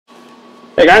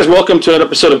Hey guys, welcome to an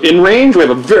episode of InRange. We have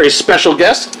a very special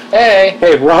guest.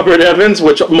 Hey, Robert Evans,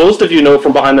 which most of you know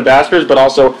from Behind the Bastards, but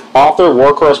also author,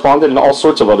 war correspondent, and all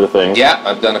sorts of other things. Yeah,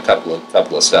 I've done a couple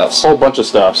of stuffs. A whole bunch of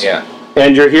stuffs. Yeah.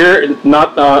 And you're here,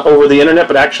 not over the internet,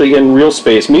 but actually in real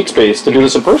space, Meatspace, to do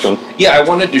this in person. Yeah, I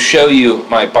wanted to show you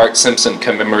my Bart Simpson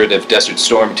commemorative Desert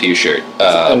Storm T-shirt.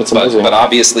 And it's amazing. But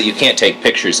obviously you can't take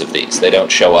pictures of these. They don't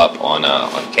show up on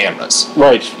cameras.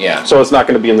 Right. Yeah. So it's not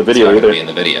going to be in the video either. either. It's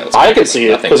not going to be in the video. I can see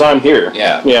it because I'm here.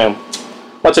 Yeah. Yeah.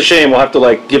 That's a shame. We'll have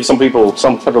to give some people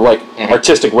some kind of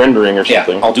artistic rendering or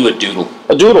something. Yeah, I'll do a doodle.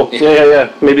 A doodle.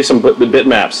 Yeah. Maybe some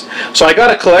bitmaps. So I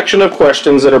got a collection of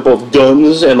questions that are both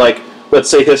guns and let's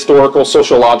say historical,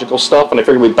 sociological stuff, and I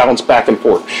figured we'd bounce back and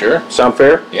forth. Sure. Sound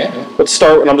fair? Yeah. Let's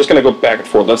start, and I'm just going to go back and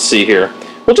forth. Let's see here.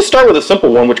 We'll just start with a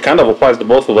simple one, which kind of applies to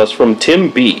both of us, from Tim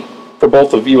B, for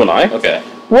both of you and I. Okay.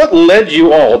 What led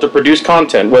you all to produce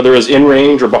content, whether it was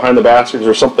InRange or Behind the Bastards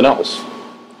or something else?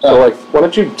 So, why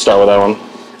don't you start with that one?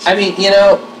 I mean,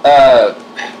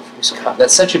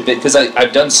 that's such a bit, because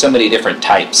I've done so many different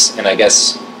types, and I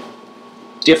guess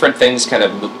different things kind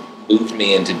of moved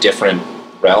me into different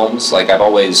realms. I've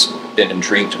always been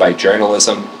intrigued by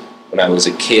journalism. When I was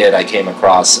a kid, I came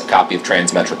across a copy of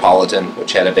Transmetropolitan,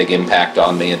 which had a big impact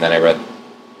on me, and then I read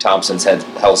Thompson's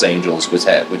Hell's Angels, which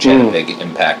had a big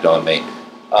impact on me.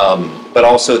 But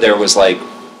also there was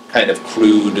kind of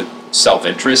crude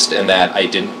self-interest in that I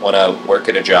didn't want to work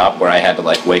at a job where I had to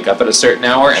wake up at a certain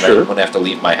hour, and I didn't want to have to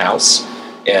leave my house.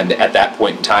 And at that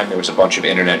point in time, there was a bunch of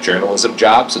internet journalism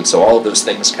jobs, and so all of those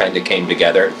things kind of came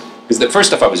together. Because the first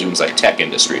stuff I was doing was tech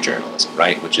industry journalism,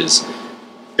 right? Which is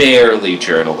barely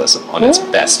journalism on its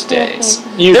best days.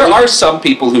 There are some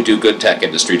people who do good tech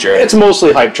industry journalism. It's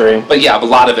mostly hype train. But yeah, a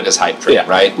lot of it is hype train,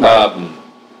 right?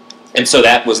 And so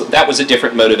that was a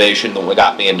different motivation than what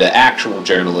got me into actual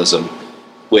journalism,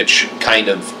 which kind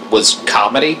of was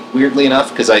comedy, weirdly enough.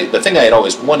 Because the thing I had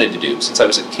always wanted to do, since I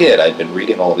was a kid, I'd been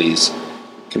reading all these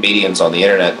comedians on the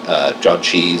internet, John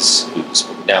Cheese, who's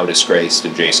now disgraced,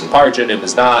 and Jason Pargin, who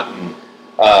was not,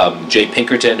 and Jay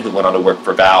Pinkerton, who went on to work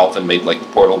for Valve and made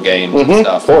Portal games and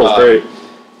stuff. Portal's great.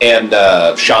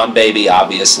 And Sean Baby,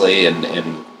 obviously,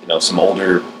 and some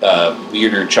older,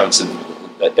 weirder chunks of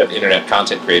internet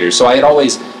content creators. So I had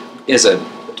always, as a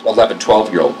 11,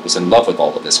 12-year-old, was in love with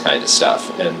all of this kind of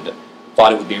stuff, and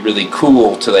thought it would be really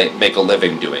cool to make a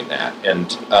living doing that.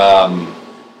 And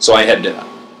so I had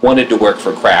wanted to work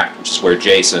for Cracked, which is where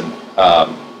Jason,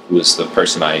 who was the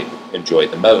person I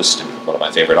enjoyed the most and one of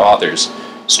my favorite authors,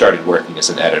 started working as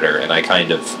an editor. And I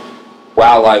kind of,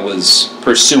 while I was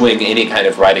pursuing any kind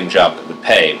of writing job that would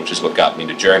pay, which is what got me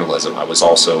to journalism, I was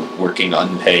also working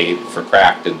unpaid for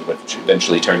Cracked, and which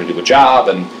eventually turned into a job.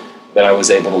 And then I was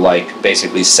able to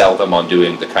basically sell them on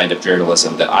doing the kind of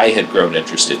journalism that I had grown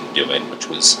interested in doing, which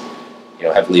was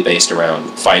heavily based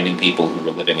around finding people who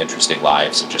were living interesting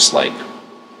lives and just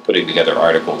putting together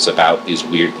articles about these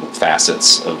weird little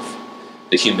facets of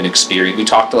the human experience. We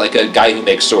talked to a guy who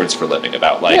makes swords for a living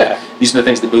about these are the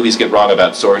things that movies get wrong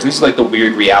about swords. These are the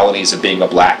weird realities of being a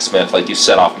blacksmith. You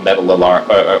set off metal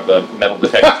metal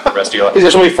detectors for the rest of your life. Is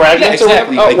there so many fragments? Yeah,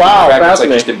 exactly. Oh, wow,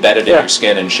 fragments just embedded in your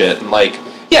skin and shit, and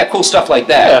cool stuff like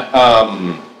that.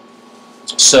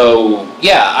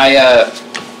 Yeah.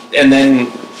 And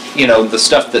then the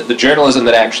stuff the journalism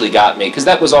that actually got me, because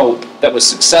that was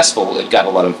successful. It got a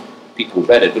lot of people who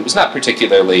read it, but it was not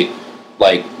particularly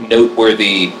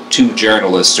noteworthy to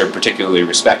journalists or particularly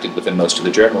respected within most of the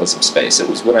journalism space. It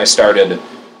was when I started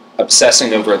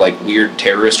obsessing over weird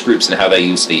terrorist groups and how they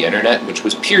use the internet, which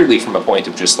was purely from a point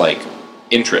of just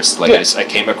interest. I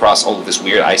came across all of this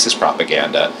weird ISIS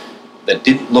propaganda that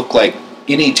didn't look like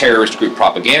any terrorist group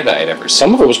propaganda I'd ever seen.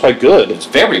 Some of it was quite good. It's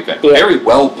very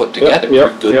well put together.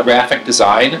 Good graphic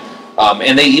design.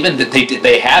 And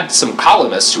they had some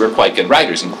columnists who were quite good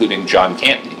writers, including John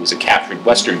Canton, who was a captured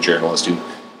Western journalist who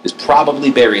is probably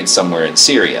buried somewhere in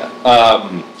Syria.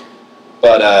 So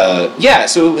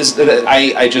it was.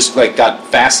 I just got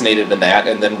fascinated in that,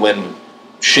 and then when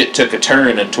shit took a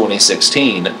turn in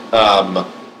 2016,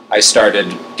 I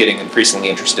started getting increasingly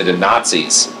interested in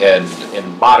Nazis and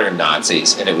in modern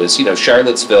Nazis, and it was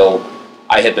Charlottesville.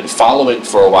 I had been following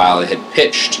for a while. I had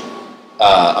pitched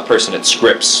a person at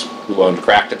Scripps who owned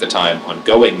Cracked at the time on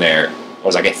going there. I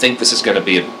was I think this is going to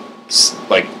be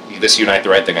this Unite the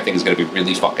Right thing. I think is going to be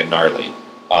really fucking gnarly.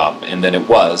 And then it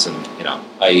was, and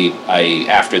I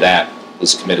after that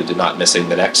was committed to not missing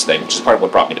the next thing, which is part of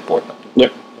what brought me to Portland.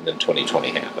 Yep. And then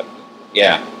 2020 happened.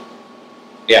 Yeah.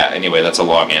 Anyway, that's a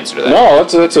long answer to that. No,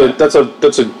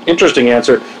 that's an interesting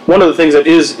answer. One of the things that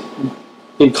is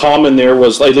in common there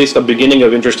was at least the beginning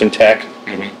of interest in tech,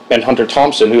 and Hunter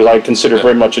Thompson, who I consider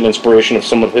very much an inspiration of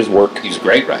some of his work. He's a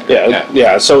great writer.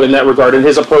 Yeah. So in that regard, and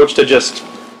his approach to just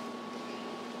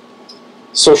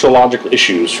sociological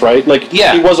issues, right? Like,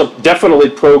 he was a definitely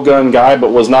pro-gun guy,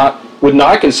 but would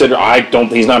not consider,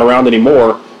 he's not around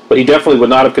anymore, but he definitely would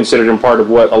not have considered him part of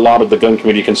what a lot of the gun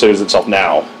community considers itself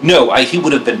now. No, he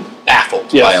would have been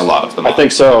baffled by a lot of them. I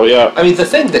think so, yeah. I mean, the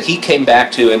thing that he came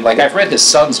back to, and like I've read his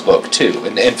son's book too,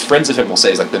 and friends of him will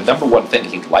say is like the number one thing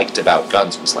he liked about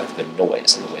guns was like the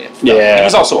noise and the way it felt. Yeah. He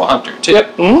was also a hunter too.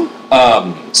 Yep.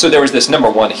 Mm-hmm. So there was this number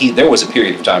one. There was a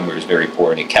period of time where he was very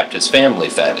poor, and he kept his family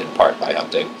fed in part by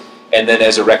hunting. And then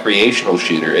as a recreational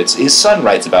shooter, his son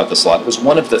writes about this a lot. It was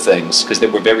one of the things, because they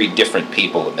were very different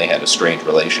people and they had a strange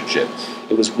relationship.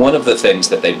 It was one of the things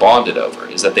that they bonded over,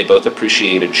 is that they both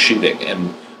appreciated shooting.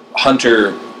 And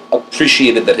Hunter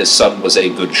appreciated that his son was a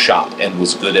good shot and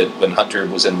was good at, when Hunter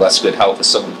was in less good health, his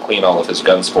son would clean all of his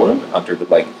guns for him. And Hunter would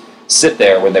like sit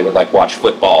there when they would like watch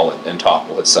football and talk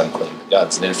while his son cleaned the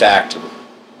guns. And in fact,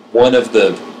 one of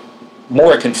the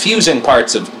more confusing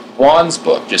parts of Juan's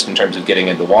book, just in terms of getting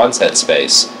into Juan's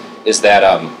headspace, is that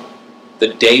the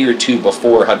day or two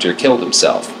before Hunter killed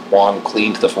himself, Juan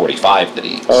cleaned the 45 that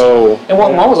he used. Oh. And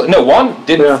Juan was like, no, Juan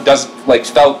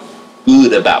felt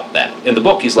good about that. In the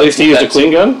book, he's like... At least he used a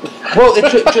clean gun? Well,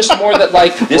 it's just more that,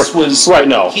 like, this was... Right,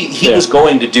 no. He was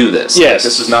going to do this. Yes. Like,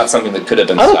 this was not something that could have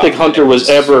been I don't stopped. think Hunter was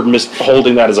ever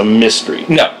holding that as a mystery.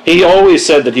 No. He always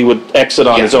said that he would exit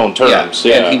on his own terms.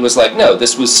 Yeah. And he was like, no,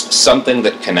 this was something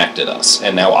that connected us.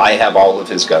 And now I have all of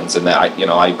his guns, and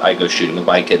I go shooting with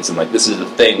my kids, and, like, this is a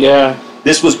thing. Yeah.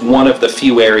 This was one of the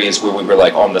few areas where we were,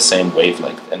 like, on the same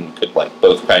wavelength and could, like,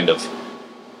 both kind of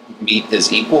meet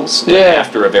as equals. Yeah. And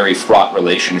after a very fraught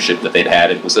relationship that they'd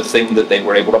had, it was a thing that they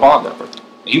were able to bond over.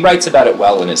 He writes about it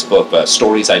well in his book,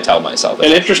 Stories I Tell Myself. An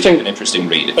interesting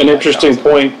read. An interesting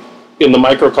point in the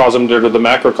microcosm to the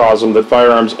macrocosm that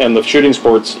firearms and the shooting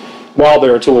sports, while they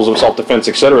are tools of self-defense,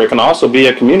 etc., it can also be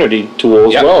a community tool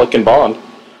as well. It can bond.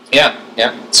 Yeah.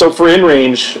 So for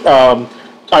InRange,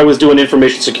 I was doing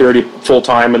information security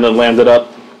full-time and then landed up,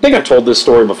 I think I've told this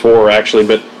story before, actually,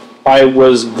 but I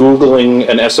was Googling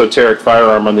an esoteric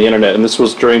firearm on the internet, and this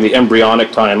was during the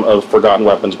embryonic time of Forgotten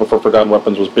Weapons, before Forgotten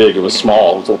Weapons was big. It was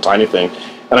small. It was a little tiny thing.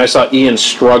 And I saw Ian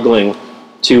struggling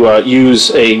to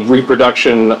use a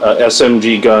reproduction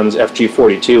SMG guns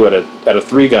FG42 at a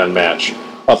 3-gun match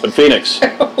up in Phoenix.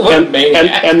 and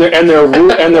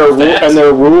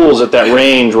their rules at that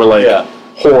range were like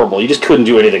horrible. You just couldn't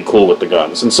do anything cool with the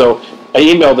guns. And so I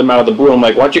emailed him out of the blue. I'm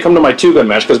like, why don't you come to my 2-gun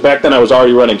match? Because back then I was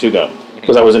already running 2-gun.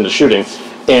 Because I was into shooting.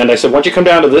 And I said, why don't you come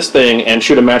down to this thing and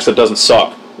shoot a match that doesn't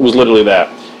suck? It was literally that.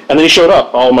 And then he showed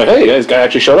up. I'm like, hey, this guy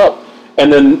actually showed up.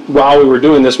 And then while we were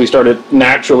doing this, we started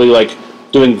naturally like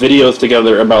doing videos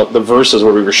together about the verses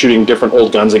where we were shooting different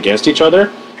old guns against each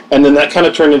other. And then that kind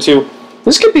of turned into,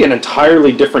 this could be an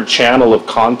entirely different channel of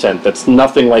content that's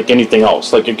nothing like anything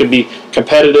else. Like it could be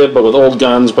competitive, but with old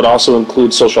guns, but also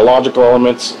include sociological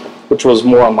elements, which was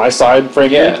more on my side,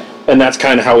 frankly. Yeah. And that's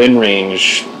kind of how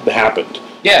InRange happened.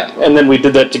 Yeah. And then we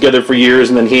did that together for years,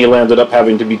 and then he ended up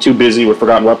having to be too busy with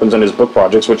Forgotten Weapons and his book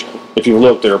projects, which, if you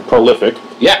look, they're prolific.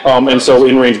 Yeah. And so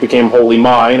InRange became wholly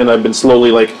mine, and I've been slowly,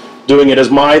 like, doing it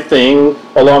as my thing,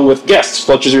 along with guests,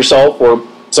 such as yourself or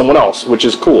someone else, which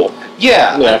is cool.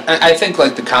 Yeah. I think,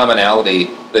 like, the commonality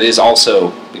that is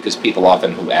also, because people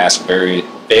often who ask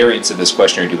variants of this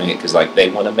question are doing it because, like,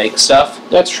 they want to make stuff.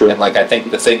 That's true. And, like, I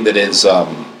think the thing that is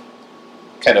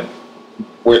kind of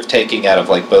worth taking out of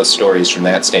like both stories from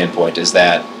that standpoint is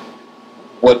that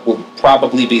what will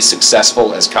probably be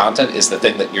successful as content is the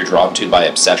thing that you're drawn to by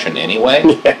obsession anyway.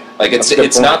 Yeah, like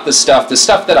it's not the stuff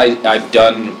that I've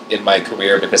done in my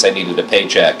career because I needed a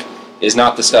paycheck is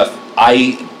not the stuff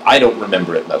I don't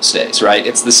remember it most days, right?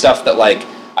 It's the stuff that like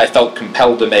I felt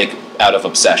compelled to make out of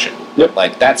obsession. Yep.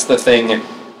 Like that's the thing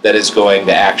that is going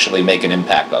to actually make an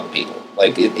impact on people.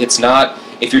 Like it's not.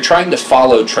 If you're trying to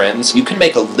follow trends, you can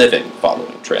make a living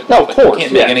following trends. No, of course. You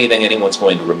can't make anything anyone's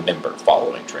going to remember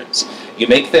following trends. You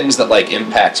make things that like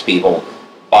impacts people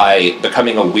by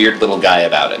becoming a weird little guy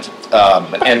about it.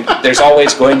 And there's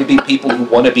always going to be people who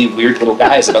want to be weird little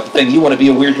guys about the thing you want to be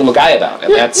a weird little guy about.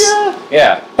 And that's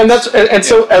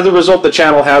so as a result, the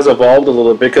channel has evolved a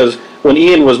little bit because when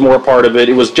Ian was more part of it,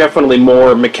 it was definitely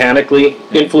more mechanically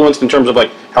influenced in terms of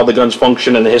like how the guns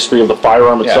function and the history of the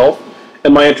firearm itself.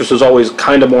 And my interest was always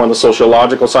kind of more on the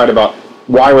sociological side about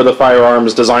why were the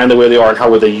firearms designed the way they are and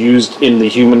how were they used in the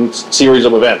human series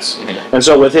of events. Mm-hmm. And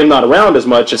so with him not around as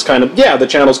much, it's kind of, the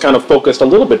channel's kind of focused a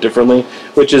little bit differently,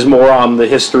 which is more on the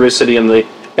historicity and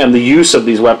the use of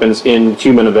these weapons in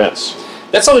human events.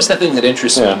 That's always the thing that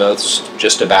interests me most,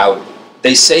 just about,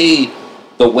 they say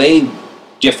the way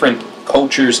different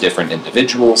cultures, different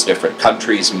individuals, different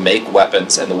countries make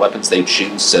weapons, and the weapons they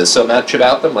choose says so much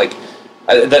about them. Like,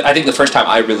 I think the first time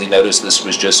I really noticed this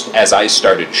was just as I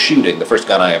started shooting. The first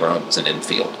gun I ever owned was an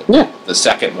Enfield. Yeah. The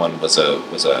second one was a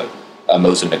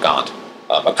Mosin Nagant.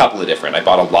 A couple of different. I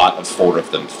bought a lot of 4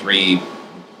 of them. 3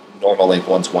 normal length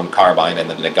ones, 1 carbine, and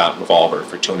then a Nagant revolver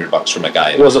for $200 from a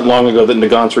guy. It wasn't long ago that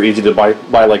Nagants were easy to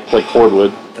buy like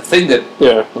cordwood. The thing that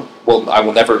well, I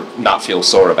will never not feel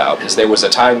sore about is there was a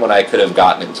time when I could have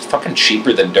gotten, it was fucking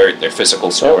cheaper than dirt. Their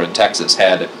physical store in Texas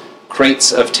had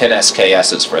crates of 10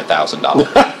 SKSs for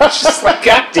 $1,000. It's just like,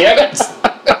 God damn it!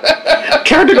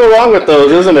 Hard to go wrong with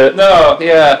those, isn't it? No,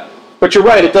 yeah. But you're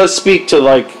right. It does speak to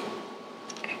like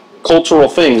cultural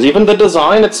things. Even the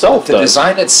design itself. The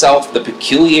design itself, the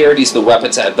peculiarities the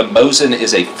weapons have. The Mosin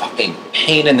is a fucking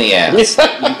pain in the ass.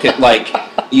 You could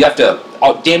you have to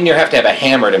damn near have to have a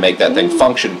hammer to make that thing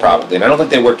function properly. And I don't think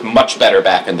they worked much better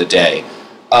back in the day.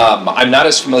 I'm not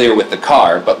as familiar with the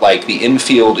car, but like the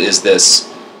Enfield is this.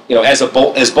 You know, as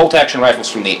bolt action rifles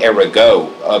from the era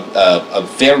go, a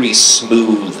very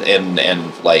smooth and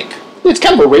like it's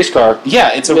kind of a race car.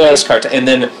 Yeah, it's a race car, and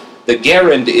then the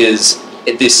Garand is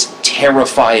this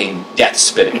terrifying death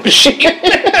spitting machine,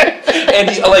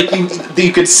 and like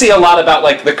you could see a lot about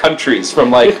like the countries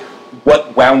from like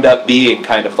what wound up being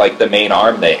kind of like the main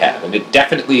arm they had, and it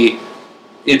definitely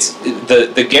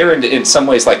the Garand in some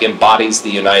ways like embodies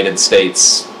the United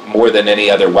States more than any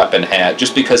other weapon had,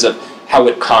 just because of how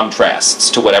it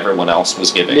contrasts to what everyone else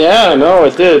was giving. Yeah, no,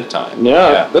 it did. Time.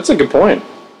 Yeah, that's a good point.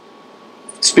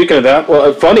 Speaking of that,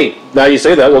 well, funny, now you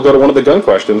say that, we'll go to one of the gun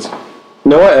questions.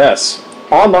 Noah S.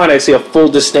 Online, I see a full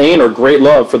disdain or great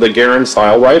love for the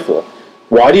Garand-style rifle.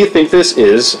 Why do you think this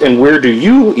is, and where do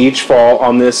you each fall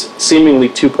on this seemingly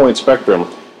two-point spectrum?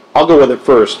 I'll go with it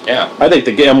first. Yeah. I think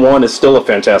the M1 is still a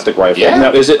fantastic rifle. Yeah.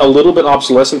 Now, is it a little bit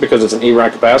obsolescent because it's an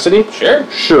 8-round capacity? Sure.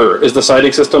 Sure. Is the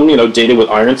sighting system, dated with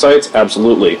iron sights?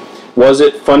 Absolutely. Was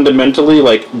it fundamentally,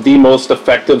 like, the most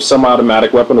effective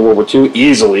semi-automatic weapon of World War II?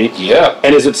 Easily. Yeah.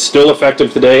 And is it still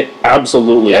effective today?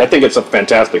 Absolutely. Yeah. I think it's a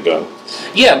fantastic gun.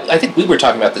 Yeah, I think we were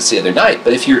talking about this the other night,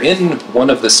 but if you're in one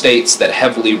of the states that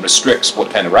heavily restricts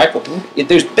what kind of rifle,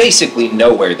 there's basically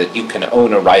nowhere that you can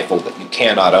own a rifle that you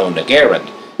cannot own a Garand.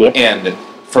 Yep. And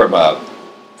from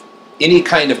any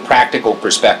kind of practical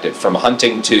perspective, from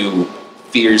hunting to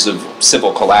fears of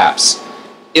civil collapse,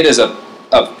 it is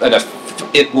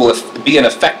it will be an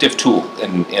effective tool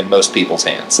in most people's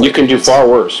hands. You can do far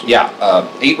worse. Yeah,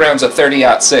 8 rounds of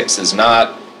 30-06 is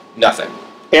not nothing.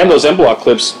 And those M-block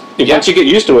clips, once you get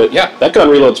used to it, that gun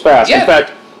reloads fast. Yeah. In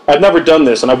fact, I've never done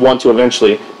this, and I want to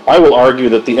eventually. I will argue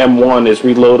that the M1 is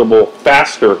reloadable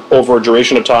faster over a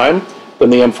duration of time than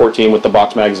the M14 with the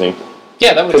box magazine.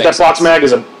 Yeah, that would because that box mag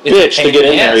is a bitch to get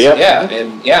in there.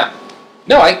 Yeah.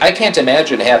 No, I can't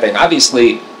imagine having.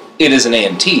 Obviously, it is an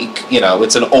antique.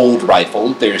 It's an old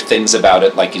rifle. There's things about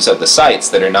it, like you said, the sights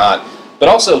that are not. But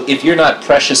also, if you're not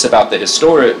precious about the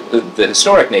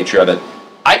historic nature of it,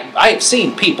 I've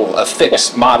seen people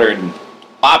affix modern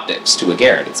optics to a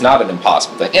Garand. It's not an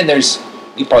impossible thing. And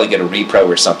you probably get a repro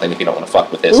or something if you don't want to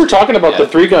fuck with this. We were talking about the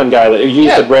 3-gun guy that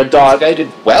used the red dot. This guy did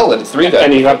well in 3-gun.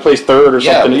 And he got placed third or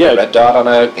something. Yeah, red dot on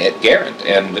a Garand.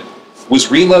 And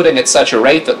was reloading at such a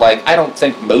rate that, I don't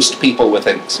think most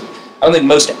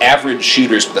average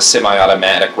shooters with a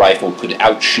semi-automatic rifle could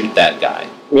outshoot that guy.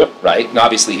 Yep. Right? And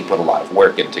obviously he put a lot of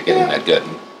work into getting that good.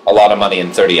 And a lot of money in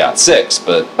 30-06,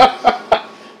 but...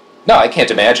 No, I can't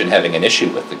imagine having an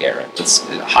issue with the Garand. It's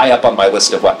high up on my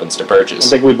list of weapons to purchase. I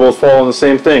think we both fall on the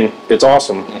same thing. It's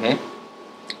awesome.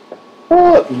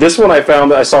 Mm-hmm. This one I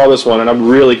saw this one, and I'm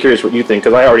really curious what you think,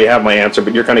 because I already have my answer,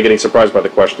 but you're kind of getting surprised by the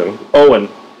question. Owen,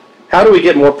 how do we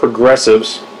get more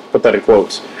progressives, put that in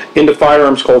quotes, into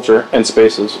firearms culture and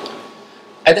spaces?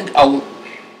 I think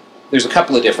there's a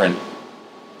couple of different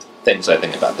things I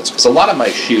think about this, because a lot of my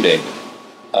shooting...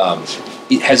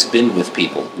 it has been with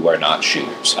people who are not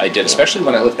shooters. I did, especially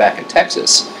when I lived back in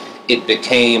Texas, I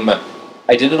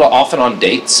did it often on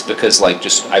dates because I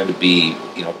would be,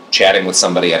 chatting with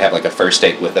somebody, I'd have a first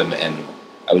date with them, and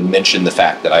I would mention the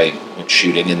fact that I went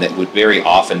shooting, and she would very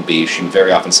often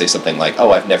say something like,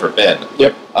 oh, I've never been.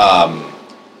 Yep.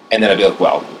 And then I'd be like,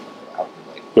 well,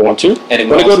 you want to? And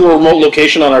want to go to a remote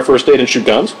location on our first date and shoot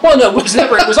guns? Well, no, it was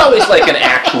always an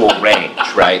actual range,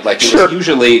 right? It was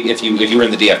usually, if you were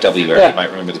in the DFW area, you might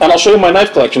remember and I'll show you my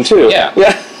knife collection, too. Yeah.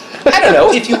 I don't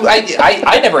know if you.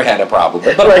 I never had a problem,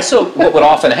 but also what would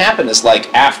often happen is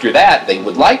like after that they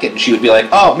would like it, and she would be like,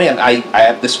 "Oh man, I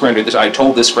have this friend or this. I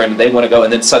told this friend they want to go,"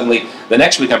 and then suddenly the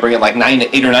next week I'm bringing like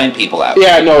 8 or 9 people out.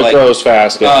 Yeah, no, it goes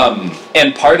fast. Yeah.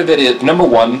 And part of it is number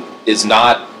one is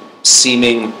not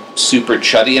seeming super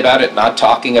chuddy about it, not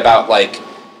talking about like.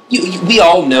 We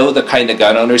all know the kind of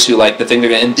gun owners who like the thing they're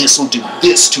going, and this will do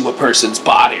this to a person's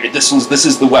body, or this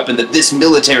is the weapon that this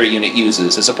military unit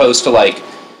uses, as opposed to like,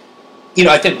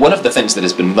 I think one of the things that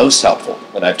has been most helpful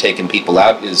when I've taken people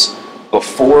out is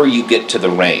before you get to the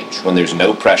range, when there's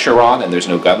no pressure on and there's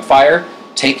no gunfire,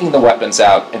 taking the weapons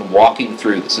out and walking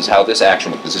through. This is how this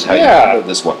action works. This is how you handle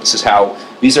this one.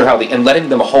 These are how and letting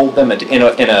them hold them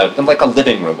in like a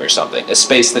living room or something, a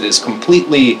space that is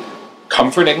completely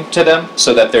comforting to them,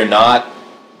 so that they're not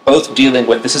both dealing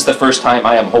with, this is the first time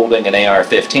I am holding an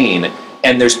AR-15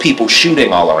 and there's people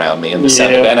shooting all around me in the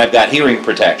center, and I've got hearing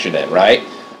protection in, right?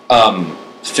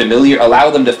 Allow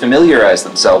them to familiarize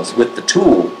themselves with the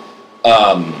tool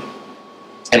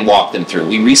and walk them through.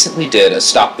 We recently did a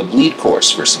Stop the Bleed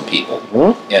course for some people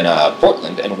in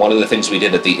Portland, and one of the things we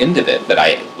did at the end of it that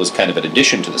I was kind of an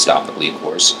addition to the Stop the Bleed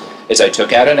course is I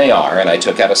took out an AR and I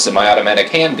took out a semi-automatic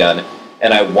handgun,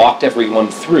 and I walked everyone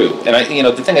through. And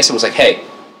the thing I said was like, hey,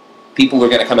 people are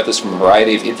going to come at this from a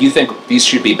variety of, if you think these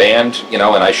should be banned, and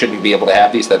I shouldn't be able to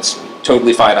have these, that's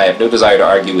totally fine. I have no desire to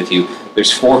argue with you.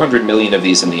 There's 400 million of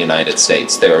these in the United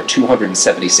States. There are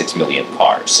 276 million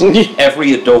cars.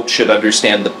 Every adult should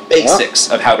understand the basics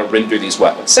of how to render these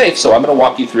weapons safe. So I'm going to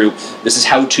walk you through, this is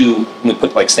how to, we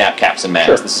put like snap caps and mags.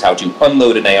 Sure. This is how to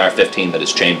unload an AR-15 that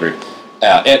is chambered.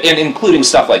 And including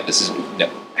stuff like this is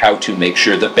how to make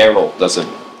sure the barrel doesn't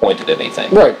point at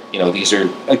anything. Right. These are,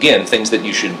 again, things that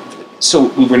you should... So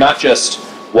we were not just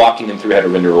walking them through how to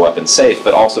render a weapon safe,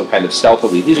 but also kind of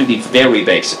stealthily. These are the very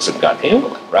basics of gun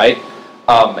handling, right?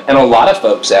 And a lot of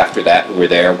folks after that who were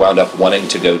there wound up wanting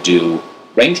to go do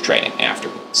range training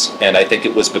afterwards. And I think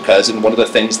it was because, and one of the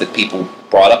things that people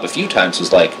brought up a few times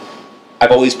was like,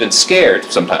 I've always been scared.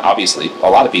 Sometimes, obviously, a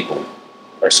lot of people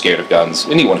are scared of guns.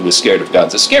 Anyone who is scared of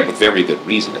guns is scared with very good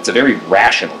reason. It's a very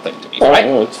rational thing to be, right?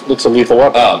 Oh, it's a lethal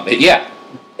weapon.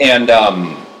 And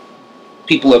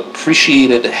people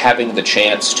appreciated having the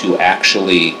chance to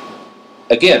actually,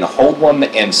 again, hold one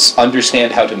and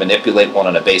understand how to manipulate one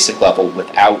on a basic level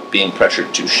without being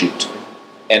pressured to shoot.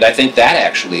 And I think that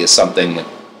actually is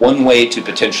one way to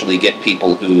potentially get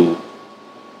people who,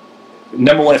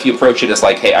 number one, if you approach it as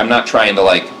like, hey, I'm not trying to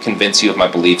like convince you of my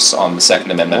beliefs on the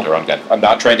Second Amendment or on gun. I'm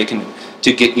not trying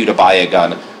to get you to buy a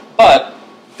gun. But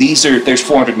there's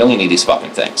 400 million of these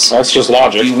fucking things. That's just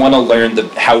logic. You want to learn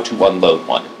how to unload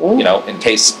one, in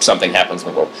case something happens in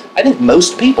the world. I think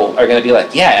most people are going to be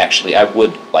like, yeah, actually, I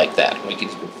would like that. We could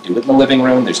do it in the living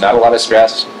room. There's not a lot of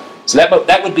stress. So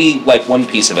that would be like one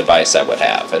piece of advice I would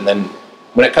have. And then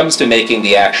when it comes to making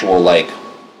the actual like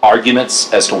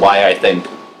arguments as to why I think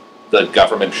the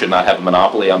government should not have a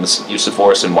monopoly on the use of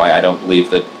force, and why I don't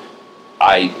believe that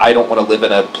I don't want to live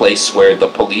in a place where the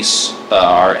police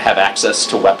have access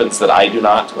to weapons that I do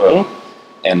not,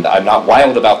 and I'm not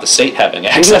wild about the state having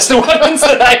access to weapons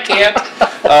that I can't.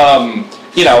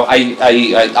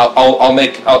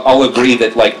 I'll agree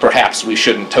that like perhaps we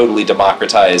shouldn't totally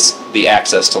democratize the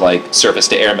access to like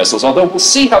surface-to-air missiles. Although we'll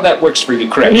see how that works for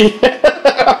Ukraine.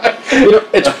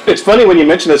 It's funny when you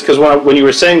mention this, because when you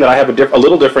were saying that I have a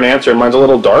little different answer, and mine's a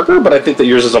little darker, but I think that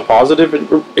yours is a positive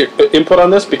input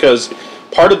on this, because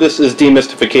part of this is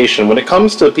demystification. When it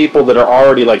comes to people that are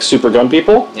already like super gun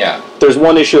people, there's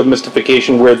one issue of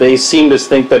mystification where they seem to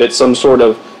think that it's some sort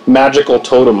of magical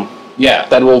totem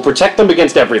that will protect them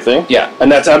against everything.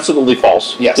 And that's absolutely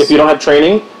false. Yes. If you don't have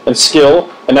training and skill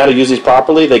and how to use these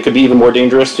properly, they could be even more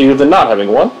dangerous to you than not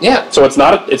having one. So it's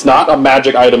not a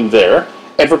magic item there.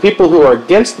 And for people who are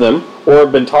against them or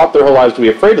have been taught their whole lives to be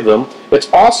afraid of them, it's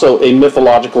also a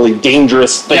mythologically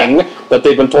dangerous thing that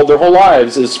they've been told their whole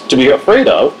lives is to be afraid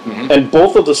of. And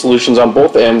both of the solutions on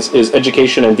both ends is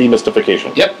education and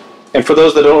demystification. And for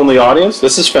those that don't know the audience,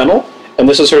 this is Fennel, and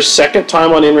this is her second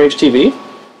time on InRangeTV.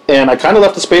 And I kind of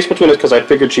left the space between us because I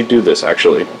figured she'd do this,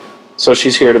 actually. So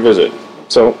she's here to visit.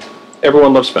 So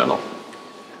everyone loves Fennel.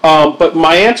 But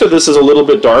my answer to this is a little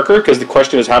bit darker, because the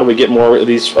question is, how do we get more of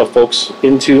these folks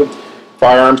into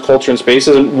firearms culture and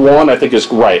spaces? And one, I think, is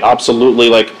right. Absolutely,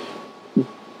 like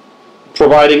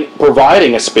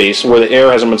providing a space where the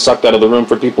air hasn't been sucked out of the room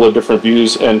for people of different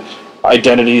views and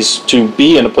identities to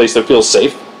be in a place that feels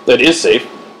safe, that is safe.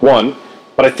 One.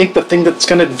 But I think the thing that's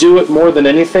going to do it more than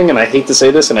anything, and I hate to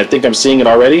say this, and I think I'm seeing it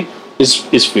already,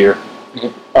 is fear.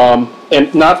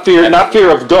 And not fear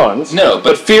of guns,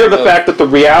 but fear of the fact that the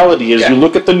reality is, you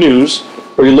look at the news,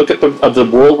 or you look at the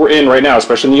world we're in right now,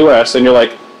 especially in the U.S., and you're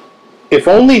like, if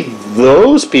only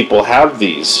those people have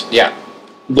these. Yeah.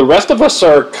 The rest of us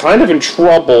are kind of in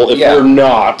trouble if we're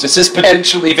not. This is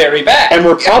potentially very bad. And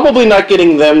we're probably not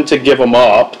getting them to give them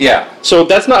up. Yeah. So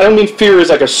that's not, I don't mean fear is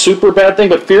like a super bad thing,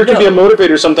 but fear can be a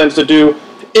motivator sometimes to do,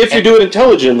 if you do it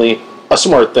intelligently, a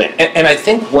smart thing. And I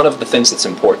think one of the things that's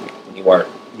important when you are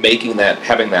making that,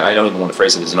 having that, I don't even want to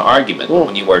phrase it as an argument, but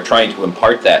when you are trying to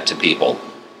impart that to people,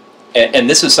 and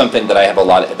this is something that I have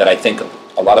that I think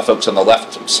a lot of folks on the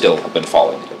left still have been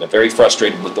following. They've been very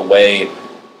frustrated with the way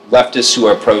leftists who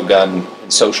are pro-gun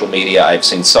in social media, I've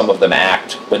seen some of them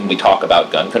act when we talk about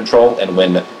gun control, and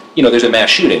when there's a mass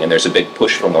shooting and there's a big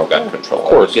push for more gun control. Of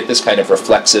course. You get this kind of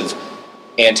reflexive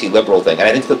anti-liberal thing. And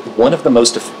I think that one of the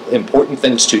most important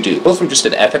things to do, both from just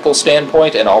an ethical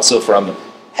standpoint and also from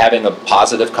having a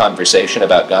positive conversation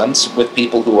about guns with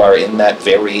people who are in that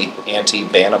very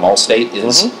anti-ban 'em all state,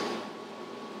 is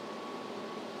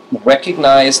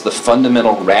recognize the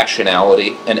fundamental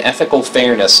rationality and ethical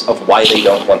fairness of why they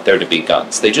don't want there to be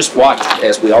guns. They just watch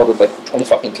as we all would, like 20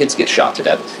 fucking kids get shot to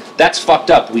death. That's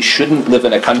fucked up. We shouldn't live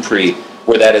in a country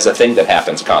where that is a thing that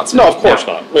happens constantly. No, of course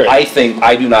not. Right.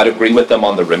 I do not agree with them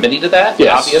on the remedy to that,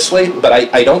 obviously, but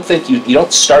I don't think you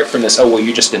don't start from this, oh, well,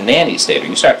 you're just a nanny state.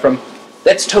 You start from,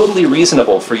 that's totally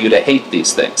reasonable for you to hate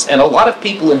these things. And a lot of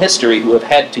people in history who have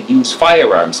had to use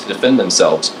firearms to defend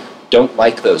themselves don't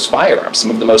like those firearms. Some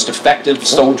of the most effective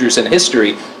soldiers in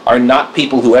history are not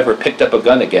people who ever picked up a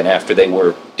gun again after they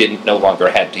no longer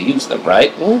had to use them,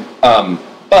 right?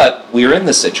 But we're in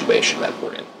the situation that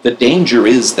we're in. The danger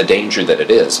is the danger that it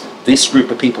is. This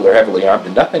group of people are heavily armed,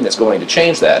 and nothing is going to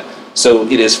change that. So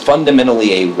it is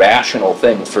fundamentally a rational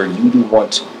thing for you to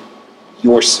want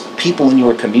your people in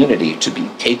your community to be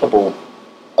capable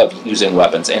of using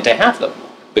weapons and to have them,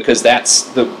 because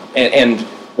that's and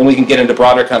then we can get into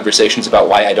broader conversations about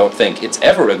why I don't think it's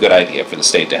ever a good idea for the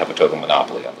state to have a total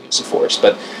monopoly on the use of force.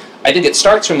 But I think it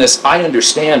starts from this, I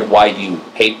understand why you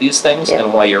hate these things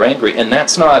and why you're angry, and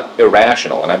that's not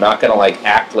irrational, and I'm not going to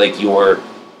act like you're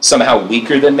somehow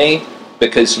weaker than me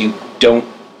because you don't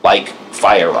like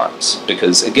firearms.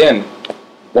 Because, again,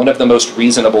 one of the most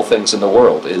reasonable things in the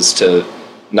world is to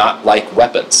not like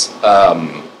weapons.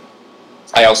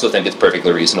 I also think it's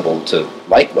perfectly reasonable to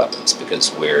like weapons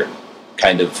because we're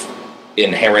kind of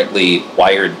inherently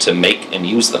wired to make and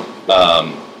use them.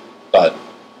 But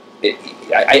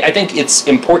I think it's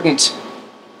important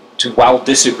to, while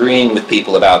disagreeing with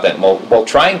people about that, while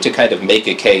trying to kind of make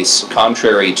a case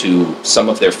contrary to some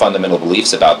of their fundamental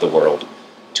beliefs about the world,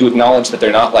 to acknowledge that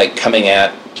they're not coming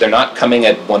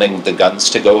at wanting the guns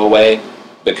to go away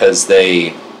because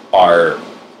they are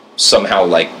somehow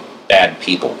bad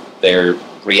people. They're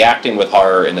reacting with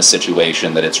horror in a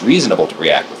situation that it's reasonable to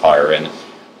react with horror in,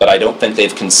 but I don't think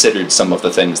they've considered some of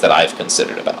the things that I've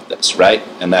considered about this, right?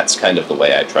 And that's kind of the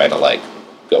way I try to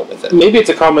go with it. Maybe it's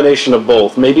a combination of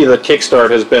both. Maybe the kickstart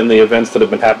has been the events that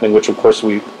have been happening, which of course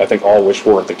I think all wish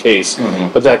weren't the case,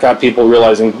 but that got people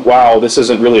realizing, wow, this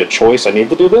isn't really a choice, I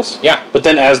need to do this? Yeah. But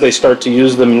then as they start to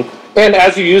use them, and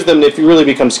as you use them, if you really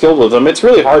become skilled with them, it's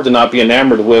really hard to not be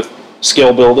enamored with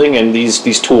skill building and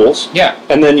these tools. Yeah.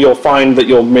 And then you'll find that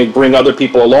you'll bring other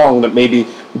people along that maybe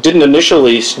didn't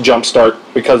initially jumpstart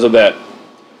because of that.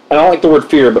 I don't like the word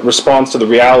fear, but response to the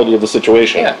reality of the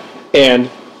situation. Yeah.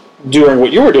 And doing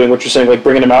what you were doing, what you're saying,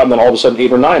 bringing them out, and then all of a sudden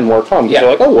 8 or 9 more come. Yeah.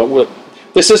 You're oh, what,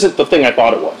 this isn't the thing I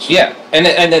thought it was. Yeah.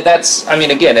 And that's, I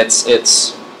mean, again,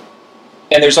 it's,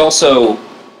 and there's also,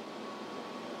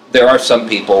 there are some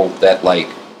people that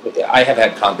I have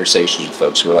had conversations with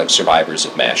folks who are survivors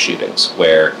of mass shootings,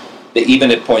 where they,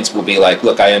 even at points will be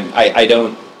look, I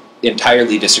don't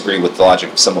entirely disagree with the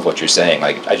logic of some of what you're saying.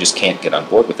 I just can't get on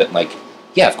board with it.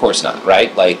 Yeah, of course not,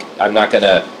 right? I'm not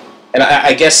gonna, and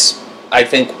I guess I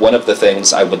think one of the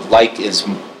things I would like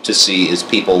to see is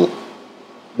people,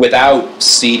 without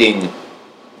ceding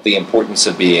the importance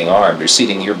of being armed or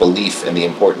ceding your belief in the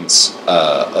importance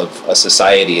of a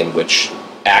society in which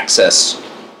access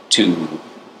to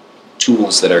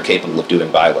tools that are capable of doing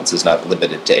violence is not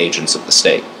limited to agents of the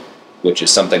state, which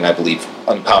is something I believe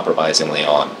uncompromisingly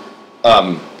on.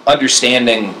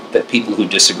 Understanding that people who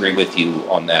disagree with you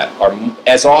on that are,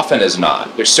 as often as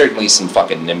not, there's certainly some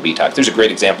fucking NIMBY types. There's a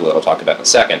great example that I'll talk about in a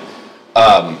second,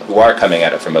 who are coming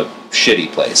at it from a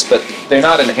shitty place, but they're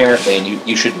not inherently, and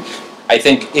you should, I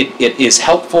think it is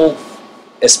helpful,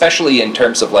 especially in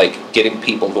terms of getting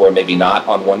people who are maybe not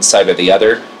on one side or the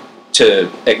other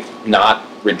to not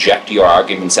reject your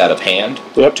arguments out of hand,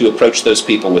 to approach those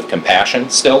people with compassion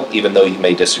still, even though you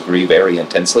may disagree very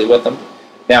intensely with them.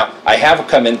 Now, I have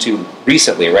come into,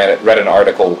 recently read an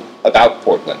article about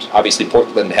Portland. Obviously,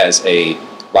 Portland has a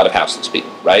lot of houseless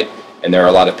people, right? And there are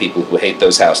a lot of people who hate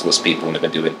those houseless people and have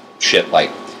been doing shit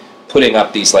like putting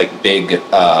up these like big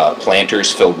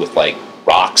planters filled with like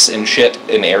rocks and shit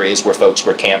in areas where folks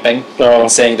were camping,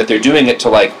 and saying that they're doing it to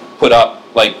like put up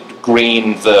like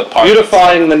green the park,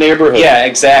 beautifying the neighborhood. Yeah,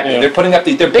 exactly. They're putting up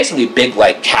they're basically big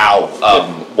like cow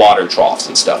water troughs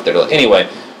and stuff. Anyway,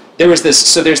 there's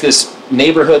this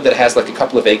neighborhood that has like a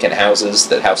couple of vacant houses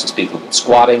that houses people have been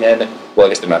squatting in. Well, I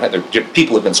guess they're not.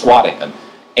 People have been squatting in.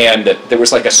 And there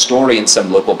was like a story in some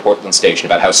local Portland station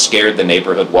about how scared the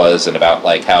neighborhood was, and about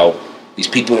like how these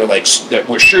people are like,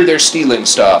 we're sure they're stealing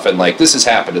stuff, and like this has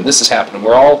happened and this has happened, and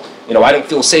we're all, I don't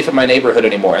feel safe in my neighborhood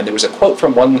anymore. And there was a quote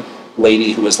from one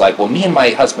lady who was like, well, me and my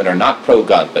husband are not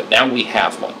pro-gun, but now we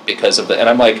have one because of the, and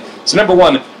I'm like, so number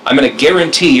one, I'm going to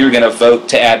guarantee you're going to vote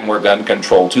to add more gun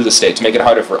control to the state to make it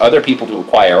harder for other people to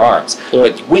acquire arms. Yeah.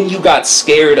 But when you got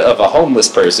scared of a homeless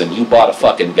person, you bought a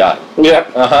fucking gun. Yeah.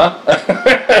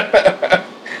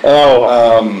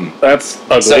 That's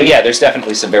ugly. So yeah, there's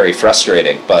definitely some very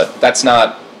frustrating, but that's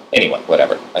not, anyway,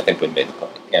 whatever. I think we made the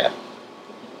point. Yeah.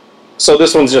 So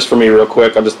this one's just for me real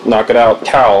quick. I'll just knock it out.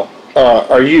 Cal,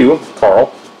 are you,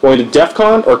 Carl, going to DEF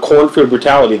CON or Cornfield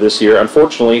Brutality this year?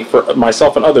 Unfortunately, for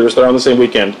myself and others, they're on the same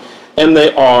weekend. And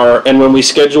they are, and when we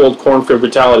scheduled Cornfield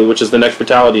Brutality, which is the next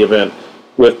Brutality event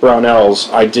with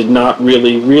Brownells, I did not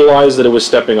really realize that it was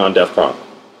stepping on DEF CON.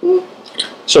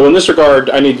 So in this regard,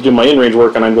 I need to do my InRange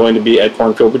work, and I'm going to be at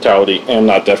Cornfield Brutality and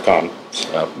not DEF CON.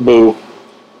 Boo.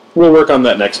 We'll work on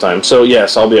that next time. So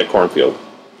yes, I'll be at Cornfield.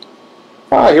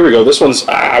 Here we go. This one's,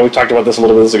 we talked about this a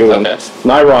little bit ago. Okay.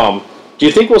 Nyrom, do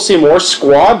you think we'll see more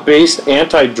squad-based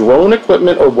anti-drone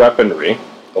equipment or weaponry,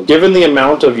 given the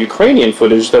amount of Ukrainian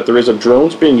footage that there is of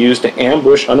drones being used to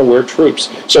ambush unaware troops?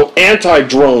 So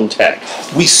anti-drone tech.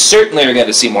 We certainly are going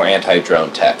to see more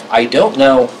anti-drone tech. I don't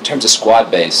know in terms of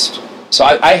squad-based. So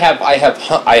I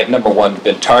have number one,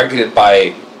 been targeted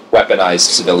by weaponized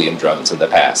civilian drones in the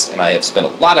past, and I have spent a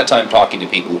lot of time talking to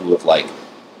people who have like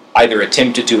either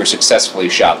attempted to or successfully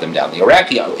shot them down. The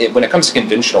Iraqi, when it comes to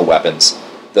conventional weapons,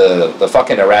 the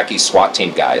fucking Iraqi SWAT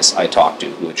team guys I talked to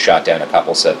who had shot down a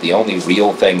couple said the only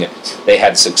real thing they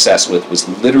had success with was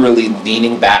literally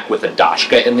leaning back with a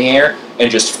dashka in the air and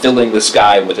just filling the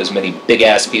sky with as many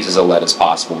big-ass pieces of lead as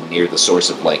possible near the source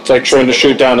of like... It's like trying to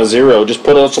shoot down a zero. Just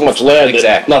put out so much lead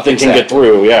that nothing can get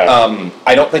through, yeah.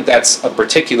 I don't think that's a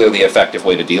particularly effective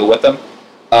way to deal with them.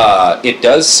 It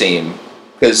does seem,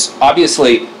 because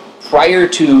obviously prior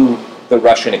to the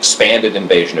Russian expanded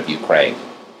invasion of Ukraine,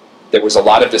 there was a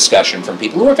lot of discussion from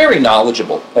people who are very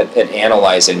knowledgeable at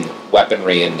analyzing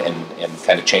weaponry and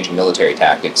kind of changing military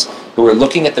tactics, who are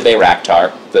looking at the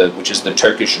Bayraktar, which is the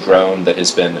Turkish drone that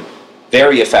has been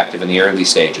very effective in the early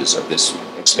stages of this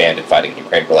expanded fighting in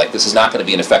Ukraine. We're like, this is not going to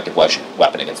be an effective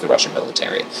weapon against the Russian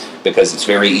military, because it's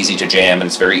very easy to jam and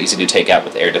it's very easy to take out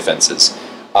with air defenses.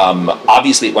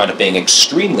 Obviously, it wound up being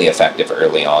extremely effective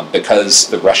early on because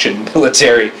the Russian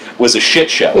military was a shit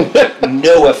show.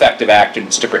 No effective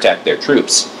actions to protect their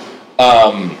troops.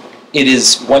 It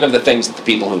is one of the things that the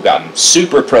people who've gotten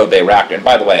super pro Bayraktar, and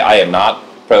by the way, I am not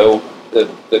pro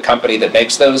the company that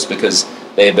makes those, because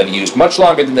they have been used much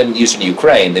longer than they've been used in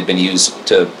Ukraine. They've been used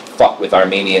to fuck with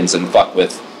Armenians and fuck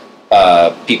with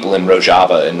people in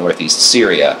Rojava in northeast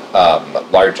Syria,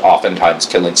 oftentimes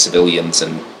killing civilians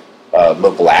and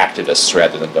local activists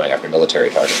rather than going after military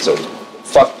targets. So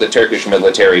fuck the Turkish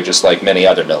military, just like many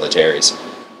other militaries.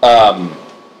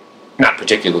 Not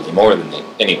particularly more than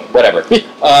anyway, whatever.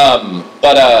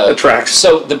 It tracks.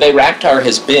 So the Bayraktar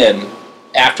has been,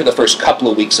 after the first couple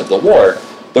of weeks of the war,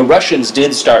 the Russians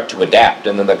did start to adapt,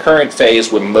 and in the current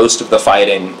phase where most of the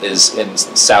fighting is in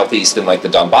southeast in like the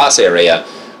Donbass area,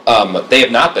 they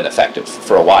have not been effective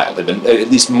for a while. They've been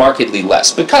at least markedly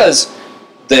less, because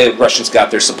the Russians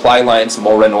got their supply lines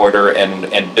more in order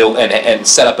and built and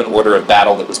set up an order of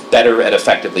battle that was better at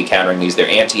effectively countering these. Their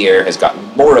anti-air has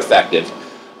gotten more effective.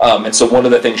 And so one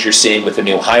of the things you're seeing with the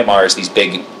new HIMARS, these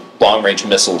big long-range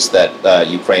missiles that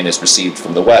Ukraine has received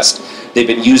from the West, they've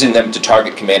been using them to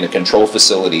target command and control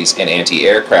facilities and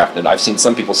anti-aircraft. And I've seen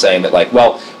some people saying that, like,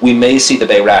 well, we may see the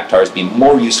Bayraktars be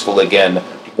more useful again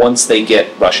once they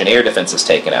get Russian air defenses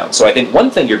taken out. So I think one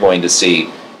thing you're going to see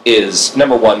is,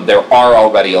 number one, there are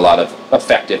already a lot of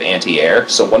effective anti-air.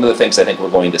 So one of the things I think we're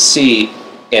going to see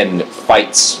in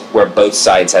fights where both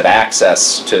sides have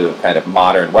access to kind of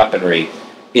modern weaponry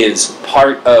is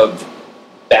part of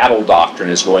battle doctrine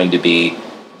is going to be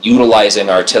utilizing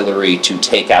artillery to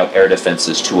take out air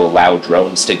defenses to allow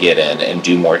drones to get in and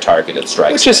do more targeted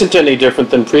strikes. Which isn't any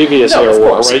different than previous No, air of war,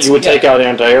 course. right? You would take out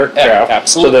anti-aircraft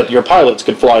so that your pilots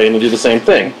could fly in and do the same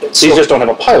thing. These just don't have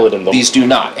a pilot in them. These do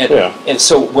not. And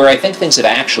so where I think things have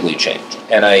actually changed,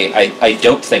 and I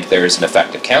don't think there is an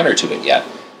effective counter to it yet.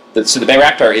 So the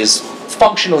Bayraktar is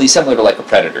functionally similar to like a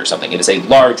Predator or something. It is a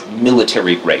large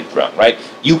military-grade drone, right?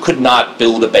 You could not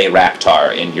build a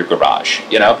Bayraktar in your garage,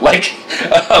 you know? Like,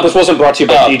 this wasn't brought to you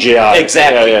by DJI.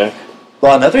 Exactly.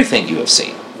 Well, another thing you have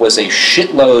seen was a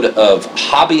shitload of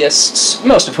hobbyists,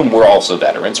 most of whom were also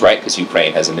veterans, right? Because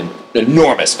Ukraine has an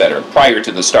enormous veteran. Prior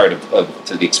to the start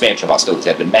to the expansion of hostilities,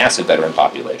 had been massive veteran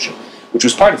population, which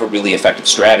was part of a really effective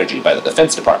strategy by the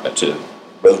Defense Department to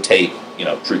rotate,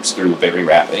 troops through very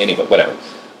rapidly. Anyway, whatever.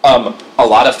 A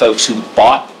lot of folks who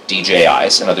bought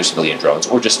DJIs and other civilian drones,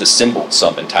 or just assembled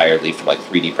some entirely from like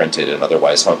 3D printed and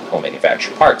otherwise home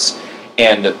manufactured parts,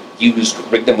 and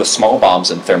rigged them with small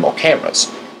bombs and thermal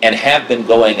cameras, and have been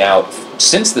going out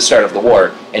since the start of the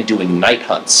war and doing night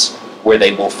hunts where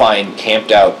they will find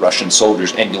camped out Russian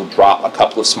soldiers, and you'll drop a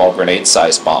couple of small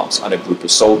grenade-sized bombs on a group of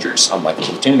soldiers on like a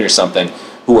platoon or something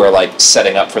who are like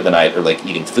setting up for the night or like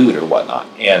eating food or whatnot.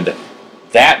 And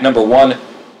that, number one,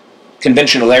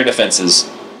 conventional air defenses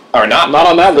are not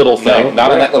on that little thing. No,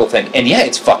 not on that little thing. And yeah,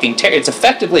 it's fucking it's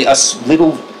effectively a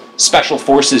little special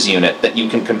forces unit that you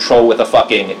can control with a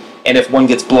fucking. And if one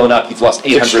gets blown up, you've lost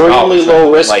 $800. Extremely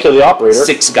low risk to the operator.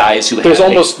 6 guys who. There's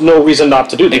almost no reason not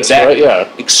to do this. Exactly. Right?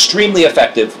 Yeah. Extremely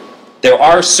effective. There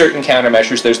are certain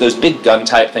countermeasures. There's those big gun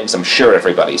type things I'm sure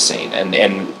everybody's seen. And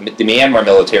the Myanmar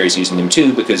military is using them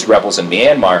too, because rebels in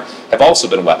Myanmar have also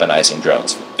been weaponizing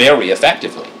drones very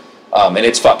effectively. And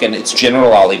it's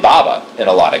General Alibaba in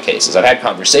a lot of cases. I've had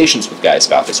conversations with guys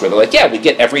about this where they're like, yeah, we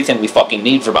get everything we fucking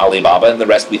need from Alibaba and the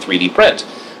rest we 3D print.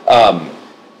 That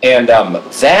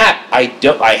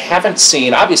I haven't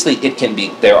seen. Obviously it can be,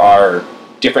 there are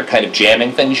different kind of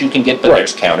jamming things you can get, but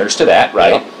there's counters to that,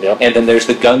 right? Yep. And then there's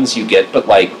the guns you get, but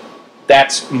like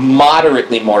that's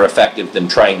moderately more effective than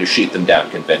trying to shoot them down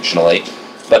conventionally.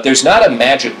 But there's not a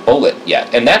magic bullet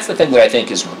yet, and that's the thing that I think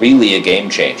is really a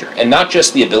game changer. And not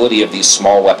just the ability of these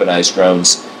small weaponized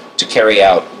drones to carry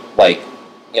out like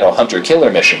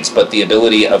hunter-killer missions, but the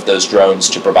ability of those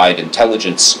drones to provide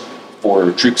intelligence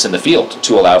for troops in the field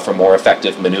to allow for more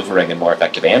effective maneuvering and more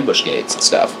effective ambuscades and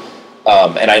stuff.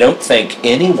 And I don't think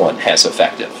anyone has an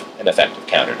effective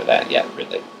counter to that yet,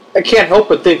 really. I can't help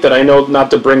but think that I know,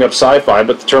 not to bring up sci-fi,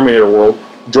 but the Terminator world,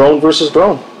 drone versus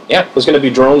drone. Yeah. There's going to be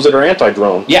drones that are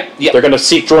anti-drone. Yeah. They're going to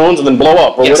seek drones and then blow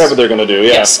up, or whatever they're going to do.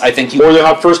 Yeah. Yes, I think Or they'll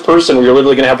have first person where you're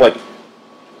literally going to have like,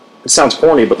 it sounds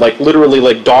corny, but like literally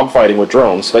like dogfighting with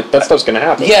drones. Like that stuff's going to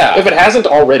happen. Yeah. If it hasn't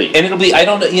already. And it'll be, I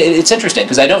don't know, it's interesting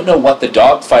because I don't know what the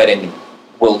dogfighting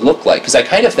will look like, because I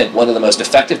kind of think one of the most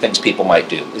effective things people might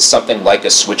do is something like a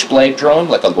switchblade drone,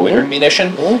 like a loitering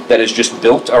munition, that is just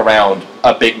built around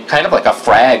a big, kind of like a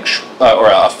or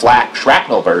a flak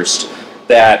shrapnel burst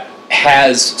that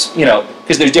has,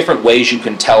 because there's different ways you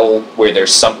can tell where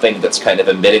there's something that's kind of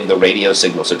emitting the radio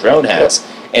signals a drone has,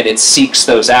 and it seeks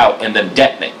those out and then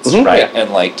detonates, right? Yeah.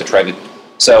 And like to try to,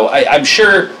 so I'm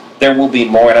sure there will be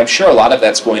more, and I'm sure a lot of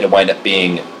that's going to wind up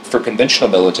being, for conventional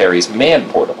militaries,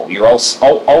 man-portable. You're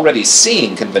already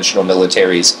seeing conventional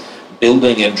militaries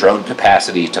building in drone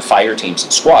capacity to fire teams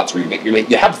and squads, where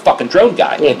you have a fucking drone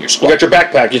guy in your squad. You got your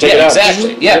backpack, you take it out.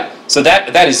 Exactly, yeah. So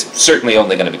that is certainly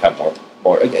only going to become more.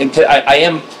 I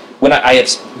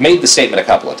have made the statement a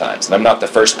couple of times, and I'm not the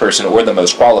first person or the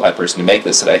most qualified person to make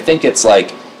this, that I think it's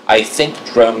like, I think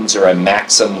drones are a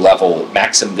maxim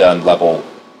gun level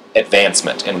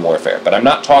advancement in warfare. But I'm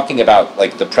not talking about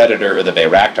like the Predator or the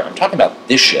Bayraktar. I'm talking about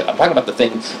this shit. I'm talking about the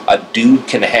thing a dude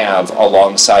can have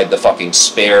alongside the fucking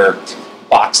spare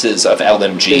boxes of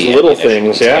LMG. These little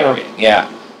things, yeah.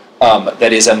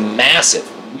 That is a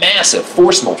massive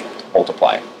force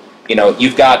multiplier.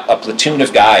 You've got a platoon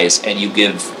of guys, and you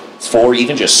give 4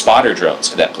 even just spotter drones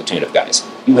to that platoon of guys.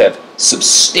 You have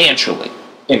substantially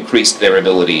increased their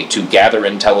ability to gather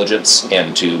intelligence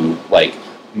and to like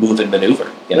move and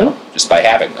maneuver, just by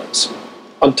having those.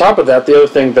 On top of that, the other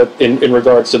thing that in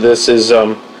regards to this is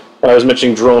when I was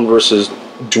mentioning drone versus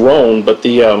drone, but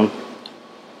the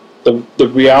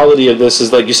reality of this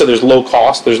is, like you said, there's low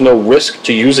cost, there's no risk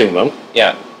to using them.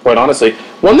 Yeah. Quite honestly.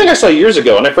 One thing I saw years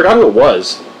ago, and I forgot who it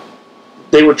was,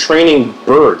 they were training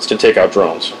birds to take out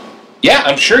drones. Yeah,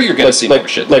 I'm sure you're going to see more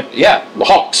shit. The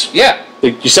hawks. Yeah.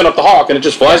 You send up the hawk, and it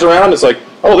just flies around. It's like,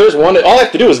 oh, there's one. All I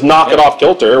have to do is knock it off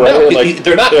kilter. Right? No,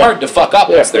 they're not hard to fuck up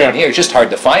once they're in here. It's just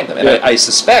hard to find them. And I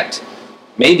suspect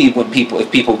maybe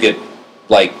if people get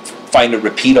like find a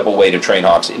repeatable way to train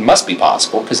hawks, it must be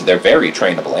possible because they're very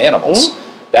trainable animals.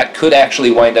 That could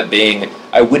actually wind up being.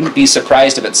 I wouldn't be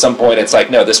surprised if at some point it's like,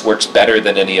 no, this works better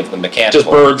than any of the mechanical. Just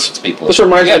birds. People. This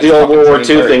reminds me of the old World War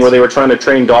II thing where they were trying to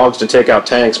train dogs to take out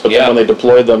tanks, but then when they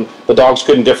deployed them, the dogs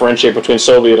couldn't differentiate between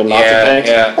Soviet and Nazi tanks,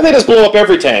 and they just blew up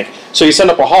every tank. So you send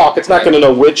up a hawk, it's not going to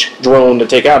know which drone to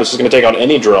take out. It's just going to take out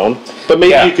any drone. But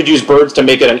maybe you could use birds to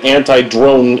make it an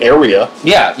anti-drone area.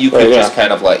 Yeah, you could just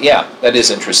kind of like, that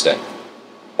is interesting.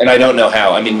 And I don't know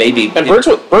how. I mean, maybe... And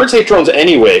birds hate drones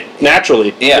anyway,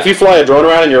 naturally. Yeah. If you fly a drone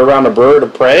around and you're around a bird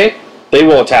of prey, they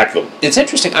will attack them. It's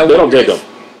interesting. They don't dig them.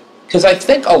 Because I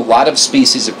think a lot of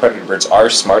species of predator birds are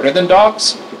smarter than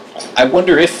dogs. I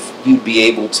wonder if you'd be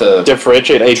able to...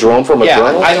 differentiate a drone from a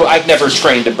drone? I've never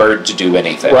trained a bird to do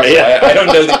anything. Right, so I don't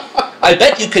know. I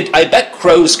bet you could... I bet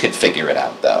crows could figure it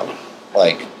out, though.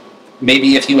 Like,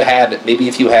 maybe if you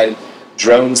had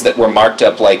drones that were marked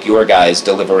up like your guys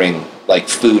delivering like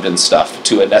food and stuff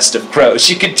to a nest of crows,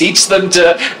 you could teach them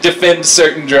to defend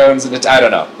certain drones, and I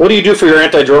don't know. What do you do for your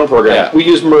anti-drone program? Yeah. We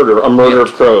use a murder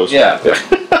of crows. Yeah.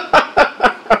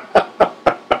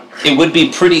 It would be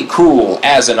pretty cool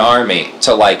as an army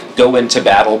to like go into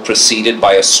battle preceded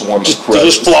by a swarm of crows.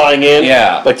 Just flying in?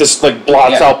 Yeah. Like this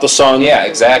blots out the sun? Yeah,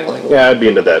 exactly. Yeah, I'd be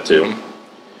into that too.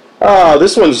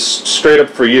 This one's straight up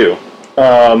for you.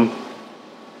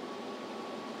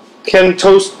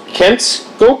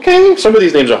 Kent's-OK? Some of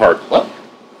these names are hard. What?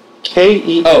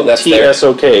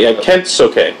 K-E-N-T-S-O-K. Yeah,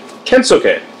 Kent's-OK.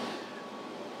 Kent's-OK.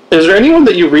 Is there anyone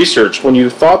that you researched when you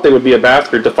thought they would be a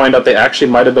bastard to find out they actually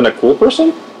might have been a cool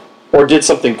person? Or did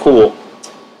something cool?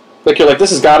 Like, you're like, this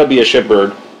has got to be a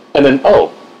shitbird. And then,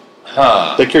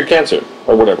 they cured cancer.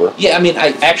 Or whatever. Yeah, I mean,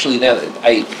 I'm trying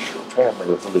to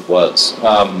remember who it was.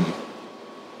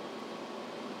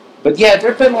 But yeah, there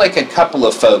have been like a couple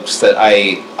of folks that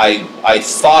I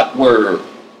thought were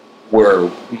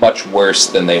much worse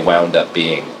than they wound up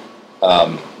being.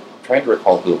 I'm trying to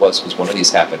recall who it was because one of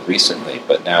these happened recently,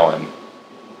 but now I'm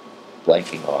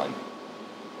blanking on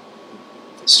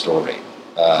the story,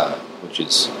 which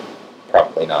is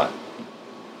probably not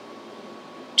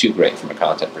too great from a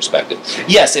content perspective.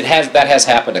 Yes, that has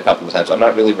happened a couple of times. I'm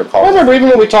not really recalling. I remember even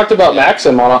when we talked about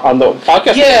Maxim on the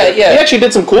podcast. Yeah. He actually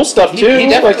did some cool stuff too. He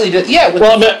definitely did. Yeah.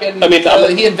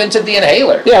 He invented the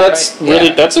inhaler. Yeah, that's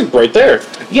right? That's right there.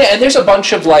 Yeah, and there's a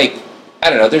bunch of like, I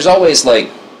don't know. There's always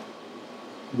like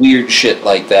weird shit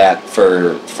like that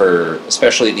for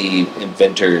especially the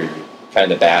inventor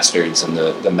kind of bastards and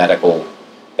the medical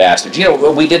bastards. You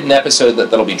know, we did an episode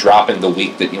that'll be dropping the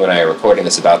week that you and I are recording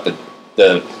this about the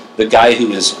guy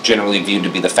who is generally viewed to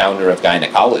be the founder of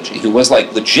gynecology, who was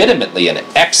like legitimately an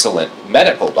excellent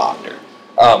medical doctor.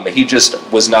 He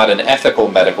just was not an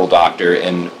ethical medical doctor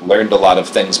and learned a lot of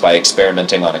things by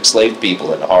experimenting on enslaved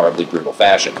people in a horribly brutal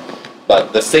fashion.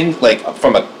 But the thing, like,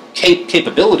 from a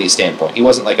capability standpoint, he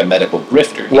wasn't like a medical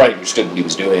grifter. He understood what he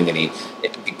was doing, and he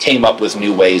came up with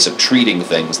new ways of treating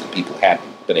things that people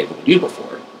hadn't been able to do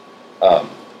before.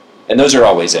 And those are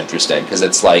always interesting, because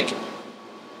it's like,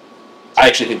 I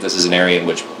actually think this is an area in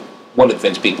which one of the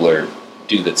things people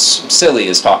do that's silly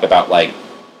is talk about, like,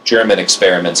 German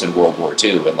experiments in World War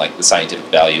II and, like, the scientific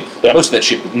value. Yep. Most of that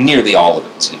shit, nearly all of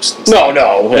it was useless. No.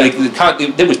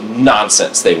 Like, there was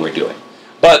nonsense they were doing.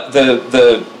 But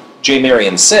the J.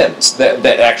 Marion Sims, that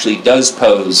actually does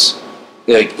pose,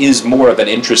 like, is more of an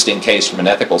interesting case from an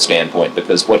ethical standpoint,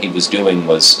 because what he was doing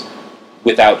was,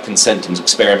 without consent, and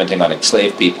experimenting on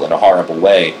enslaved people in a horrible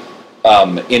way,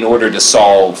 in order to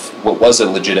solve what was a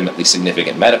legitimately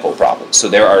significant medical problem. So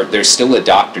there's still a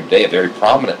doctor today, a very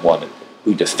prominent one,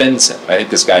 who defends him. I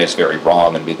think this guy is very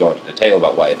wrong, and we go into detail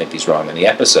about why I think he's wrong in the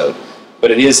episode.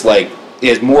 But it is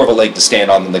more of a leg to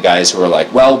stand on than the guys who are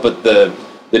like, well, but the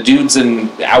dudes in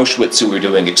Auschwitz who were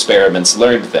doing experiments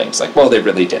learned things. Like, well, they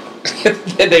really didn't.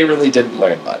 They really didn't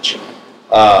learn much.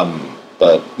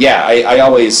 But yeah, I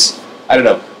always, I don't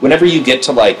know, whenever you get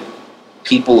to like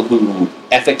people who,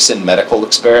 ethics in medical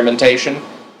experimentation,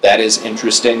 that is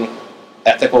interesting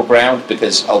ethical ground,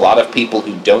 because a lot of people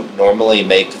who don't normally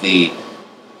make the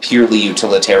purely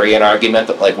utilitarian argument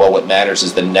that, like, well, what matters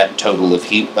is the net total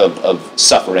of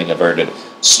suffering averted,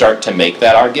 start to make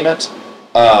that argument.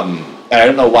 And I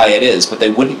don't know why it is, but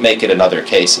they wouldn't make it in other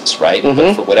cases, right? Mm-hmm.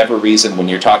 But for whatever reason, when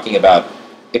you're talking about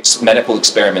medical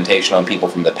experimentation on people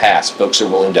from the past, folks are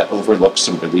willing to overlook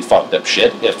some really fucked up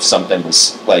shit if something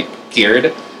was, like,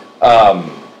 cured.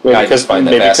 Maybe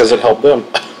because it helped them.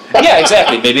 Yeah,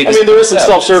 exactly. Maybe. I mean, there is some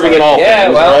self-serving in all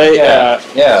things, right?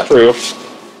 Yeah. True.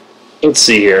 Let's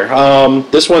see here.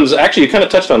 This one's actually, you kind of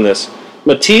touched on this.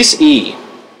 Matisse E.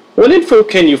 What info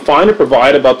can you find or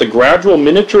provide about the gradual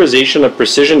miniaturization of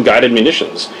precision-guided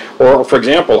munitions? Or, for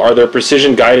example, are there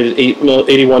precision-guided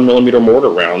 81mm mortar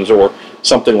rounds or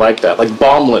something like that, like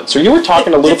bomblets? Or you were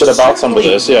talking a little bit about some of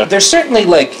this, yeah. There's certainly,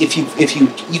 like,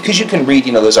 because you can read,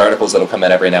 those articles that'll come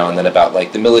out every now and then about,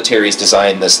 like, the military's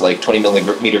designed this, like,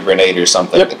 20mm grenade or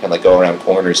something that can, like, go around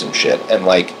corners and shit. And,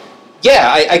 like,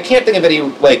 yeah, I can't think of any,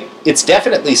 like, it's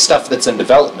definitely stuff that's in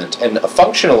development. And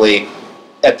functionally,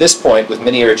 at this point, with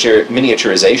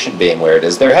miniaturization being where it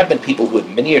is, there have been people who have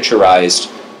miniaturized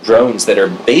drones that are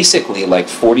basically like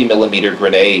 40mm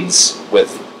grenades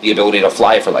with the ability to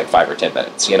fly for like 5 or 10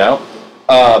 minutes, It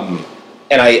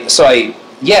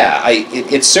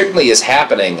certainly is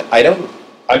happening.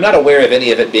 I'm not aware of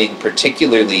any of it being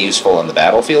particularly useful on the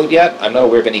battlefield yet. I'm not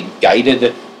aware of any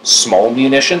guided small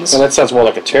munitions. And that sounds more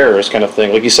like a terrorist kind of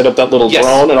thing. Like you set up that little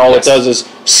drone, and all it does is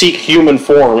seek human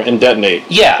form and detonate.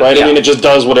 Yeah. Right? Yeah. I mean, it just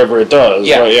does whatever it does.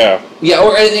 Yeah. Right? Yeah. Yeah,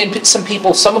 and some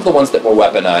people, some of the ones that were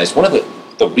weaponized, one of the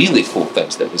really cool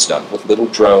things that was done with little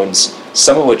drones,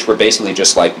 some of which were basically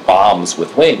just like bombs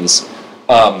with wings,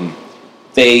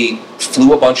 they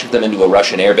flew a bunch of them into a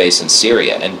Russian airbase in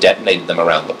Syria and detonated them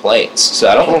around the plains. So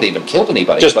I don't think they even killed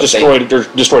anybody. Just destroyed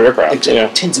aircraft.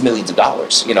 Tens of millions of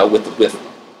dollars, with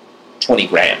 20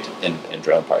 grand in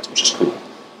drone parts, which is cool.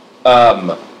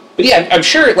 But yeah, I'm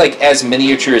sure, like, as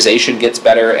miniaturization gets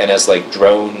better and as, like,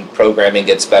 drone programming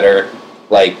gets better,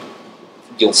 like,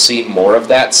 you'll see more of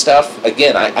that stuff.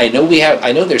 Again, I know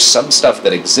there's some stuff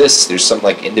that exists. There's some,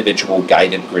 like, individual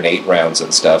guided grenade rounds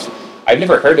and stuff. I've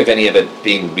never heard of any of it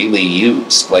being really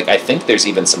used. Like, I think there's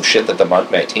even some shit that the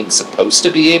Mark 19 is supposed to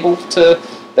be able to,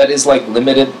 that is, like,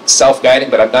 limited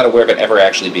self-guiding, but I'm not aware of it ever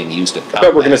actually being used in combat. I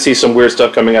bet we're going to see some weird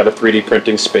stuff coming out of 3D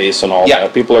printing space and all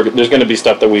that. There's going to be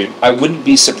stuff that I wouldn't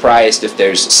be surprised if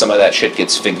there's some of that shit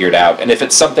gets figured out. And if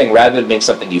it's something, rather than being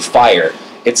something you fire,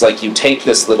 it's like you take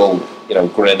this little,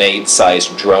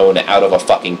 grenade-sized drone out of a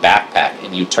fucking backpack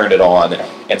and you turn it on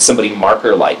and somebody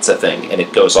marker lights a thing and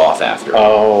it goes off after.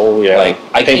 Oh, yeah. Like,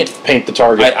 paint the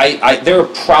target. There are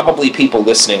probably people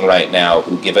listening right now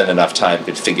who, given enough time,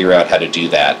 could figure out how to do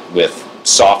that with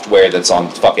software that's on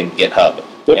fucking GitHub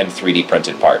and 3D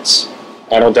printed parts.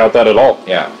 I don't doubt that at all.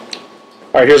 Yeah.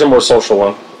 All right, here's a more social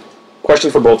one.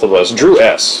 Question for both of us. Drew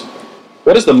S.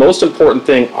 What is the most important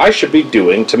thing I should be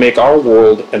doing to make our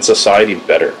world and society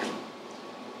better?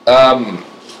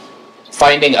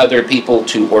 Finding other people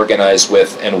to organize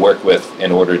with and work with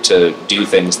in order to do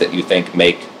things that you think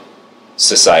make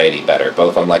society better,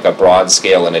 both on like a broad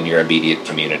scale and in your immediate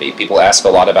community. People ask a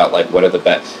lot about like what are the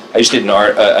best. I just did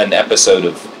an episode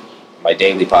of my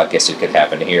daily podcast. It could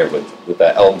happen here with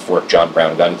Elm Fork John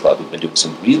Brown Gun Club, who've been doing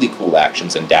some really cool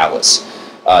actions in Dallas.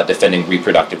 Defending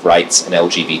reproductive rights and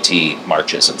LGBT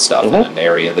marches and stuff in an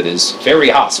area that is very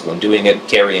hostile, and doing it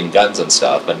carrying guns and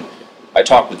stuff. And I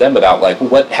talked with them about like,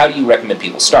 how do you recommend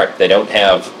people start? They don't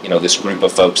have this group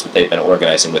of folks that they've been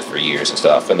organizing with for years and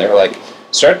stuff, and they're like,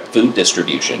 start food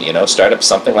distribution. Start up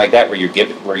something like that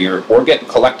where you're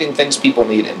collecting things people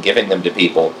need and giving them to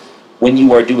people. When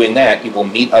you are doing that, you will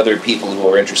meet other people who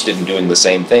are interested in doing the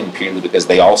same thing purely because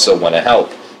they also want to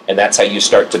help. And that's how you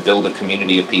start to build a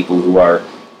community of people who are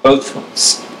both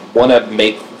want to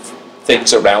make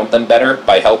things around them better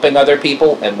by helping other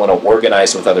people and want to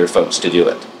organize with other folks to do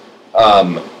it.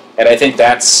 And I think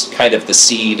that's kind of the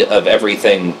seed of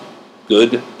everything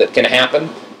good that can happen.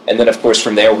 And then, of course,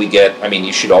 from there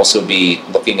you should also be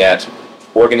looking at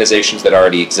organizations that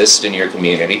already exist in your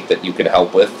community that you can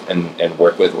help with and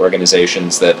work with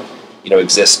organizations that,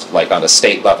 exist like on a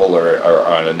state level or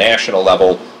on a national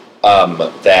level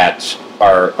that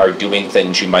are doing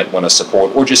things you might want to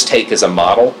support or just take as a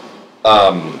model.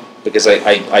 Because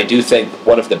I do think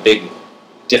one of the big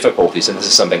difficulties, and this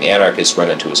is something anarchists run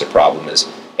into as a problem,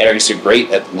 is anarchists are great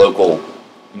at local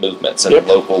movements and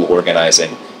local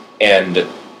organizing, and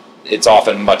it's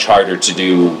often much harder to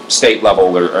do state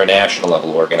level or national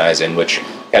level organizing, which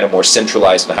kind of more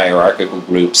centralized and hierarchical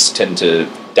groups tend to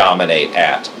dominate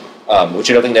at. Which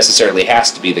I don't think necessarily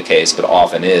has to be the case, but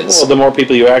often is. Well, the more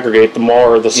people you aggregate, the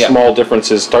more the small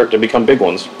differences start to become big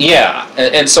ones. Yeah,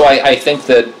 and so I think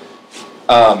that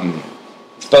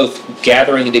both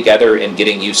gathering together and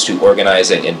getting used to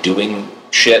organizing and doing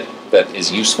shit that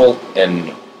is useful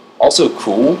and also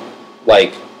cool,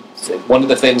 like, one of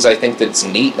the things I think that's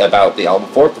neat about the Elm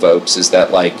Fork folks is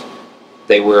that, like,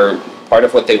 part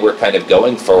of what they were kind of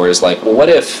going for is, like, well, what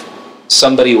if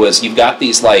you've got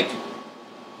these, like,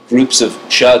 groups of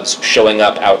chuds showing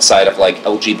up outside of like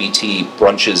LGBT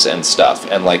brunches and stuff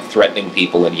and like threatening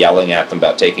people and yelling at them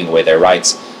about taking away their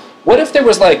rights. What if there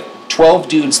was like 12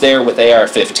 dudes there with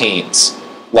AR-15s,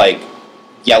 like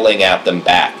yelling at them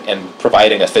back and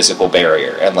providing a physical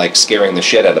barrier and like scaring the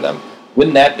shit out of them.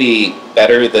 Wouldn't that be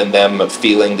better than them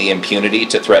feeling the impunity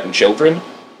to threaten children?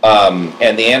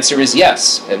 And the answer is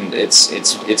yes, and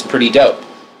it's pretty dope.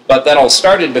 But that all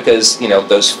started because, you know,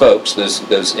 those folks,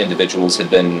 those individuals had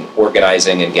been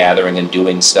organizing and gathering and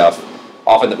doing stuff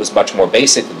often that was much more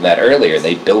basic than that earlier.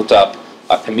 They built up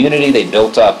a community, they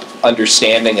built up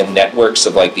understanding and networks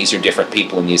of like, these are different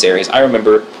people in these areas. I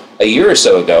remember a year or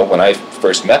so ago when I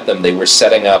first met them, they were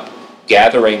setting up,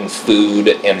 gathering food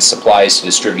and supplies to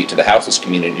distribute to the houseless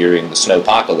community during the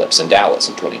snowpocalypse in Dallas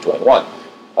in 2021.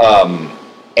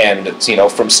 And, you know,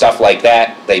 from stuff like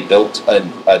that, they built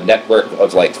a network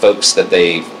of, like, folks that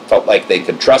they felt like they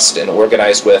could trust and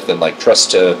organize with and, like,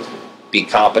 trust to be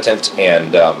competent,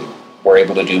 and were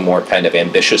able to do more kind of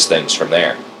ambitious things from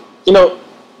there. You know,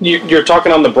 you're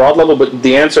talking on the broad level, but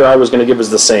the answer I was going to give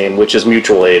is the same, which is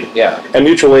mutual aid. Yeah. And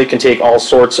mutual aid can take all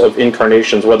sorts of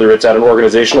incarnations, whether it's at an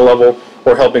organizational level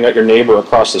or helping out your neighbor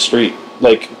across the street.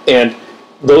 Like, and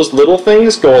those little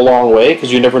things go a long way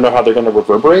because you never know how they're going to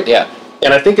reverberate. Yeah.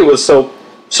 And I think it was so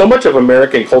much of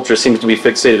American culture seems to be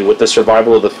fixated with the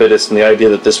survival of the fittest and the idea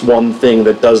that this one thing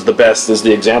that does the best is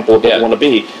the example of what you want to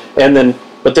be.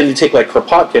 But then you take like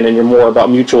Kropotkin and you're more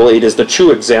about mutual aid as the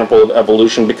true example of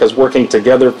evolution, because working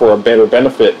together for a better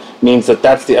benefit means that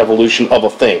that's the evolution of a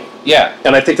thing. Yeah.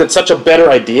 And I think that's such a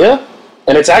better idea.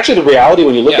 And it's actually the reality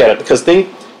when you look at it, because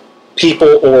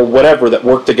people or whatever that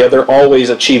work together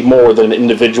always achieve more than an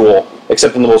individual,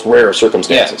 except in the most rare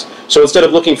circumstances. Yeah. So instead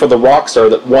of looking for the rock star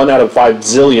that 1 out of 5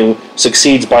 zillion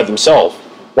succeeds by themselves,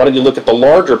 why don't you look at the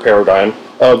larger paradigm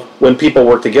of when people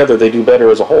work together, they do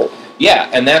better as a whole? Yeah,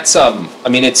 and that's, I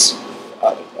mean, it's,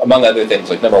 among other things,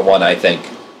 like, number one, I think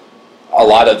a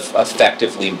lot of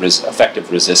effective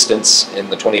resistance in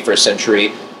the 21st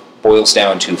century boils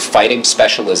down to fighting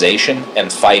specialization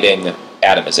and fighting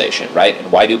atomization, right?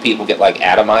 And why do people get, like,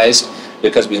 atomized?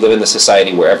 Because we live in the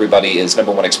society where everybody is,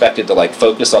 number one, expected to, like,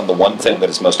 focus on the one thing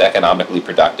that is most economically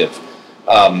productive,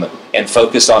 and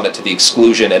focus on it to the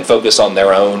exclusion, and focus on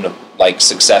their own, like,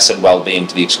 success and well-being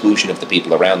to the exclusion of the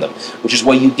people around them, which is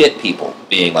why you get people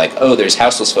being like, oh, there's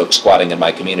houseless folks squatting in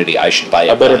my community, I should buy a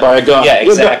gun. I better buy a gun. Yeah,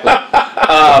 exactly.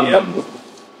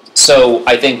 So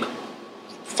I think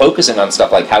focusing on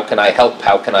stuff like how can I help,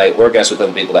 how can I organize with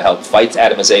other people to help, fights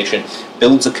atomization,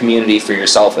 builds a community for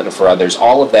yourself and for others,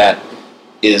 all of that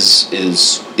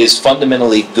is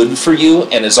fundamentally good for you,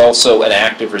 and is also an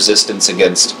act of resistance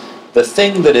against the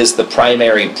thing that is the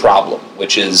primary problem,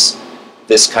 which is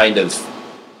this kind of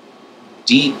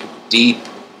deep, deep,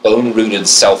 bone-rooted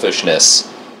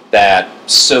selfishness that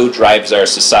so drives our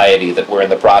society that we're in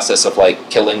the process of, like,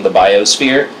 killing the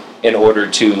biosphere in order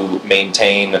to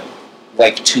maintain,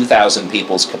 like, 2,000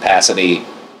 people's capacity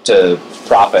to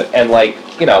profit, and, like,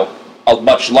 you know, a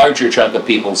much larger chunk of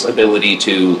people's ability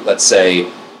to, let's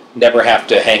say, never have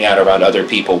to hang out around other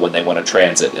people when they want to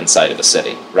transit inside of a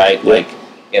city, right? Yeah. Like,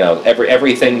 you know,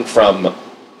 everything from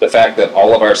the fact that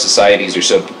all of our cities are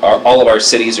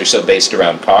so based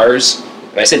around cars,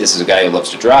 and I say this as a guy who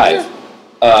loves to drive,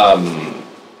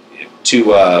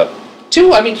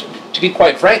 to be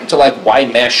quite frank, to, like, why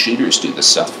mass shooters do the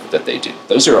stuff that they do.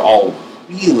 Those are all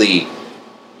really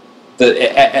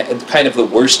kind of the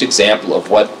worst example of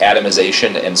what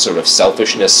atomization and sort of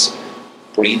selfishness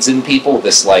breeds in people,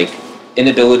 this, like,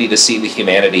 inability to see the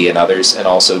humanity in others, and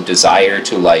also desire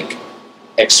to, like,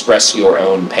 express your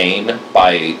own pain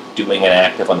by doing an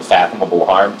act of unfathomable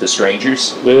harm to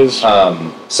strangers. It is.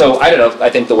 So, I don't know, I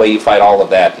think the way you fight all of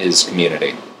that is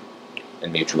community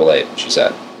and mutual aid, she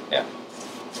said. Yeah.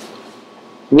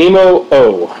 Nemo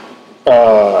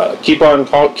O. Keep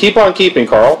on keeping,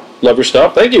 Carl. Love your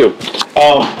stuff. Thank you.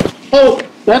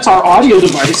 That's our audio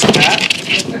device,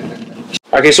 Pat.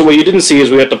 Okay, so what you didn't see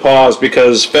is we had to pause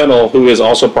because Fennel, who is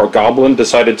also part goblin,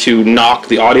 decided to knock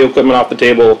the audio equipment off the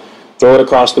table, throw it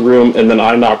across the room, and then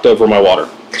I knocked over my water.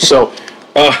 So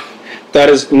that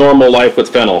is normal life with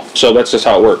Fennel. So that's just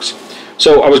how it works.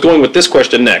 So I was going with this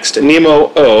question next.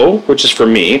 Nemo O, which is for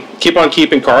me. Keep on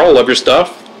keeping, Carl. Love your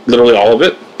stuff. Literally all of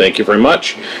it. Thank you very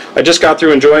much. I just got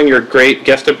through enjoying your great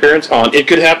guest appearance on It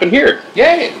Could Happen Here.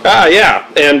 Yay! Yeah.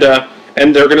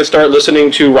 And they're going to start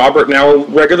listening to Robert now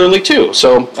regularly, too.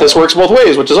 So this works both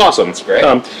ways, which is awesome. That's great.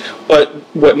 But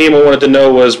what Nemo wanted to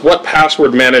know was what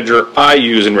password manager I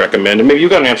use and recommend. And maybe you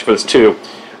got an answer for this, too.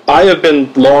 I have been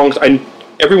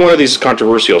every one of these is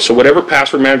controversial. So whatever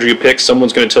password manager you pick,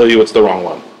 someone's going to tell you it's the wrong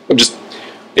one. It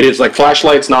is like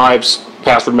flashlights, knives,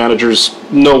 password managers,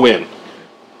 no win.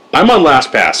 I'm on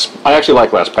LastPass. I actually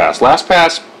like LastPass.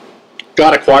 LastPass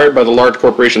got acquired by the large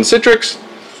corporation Citrix.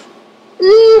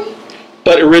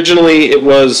 but originally it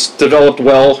was developed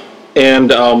well,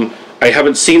 and I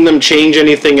haven't seen them change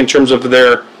anything in terms of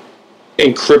their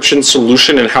encryption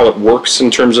solution and how it works in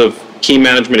terms of key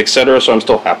management, etc. So I'm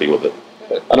still happy with it.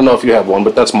 I don't know if you have one,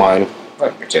 but that's mine.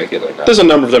 Not particularly. No. There's a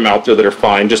number of them out there that are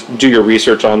fine. Just do your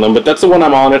research on them. But that's the one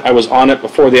I'm on it. I was on it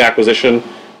before the acquisition.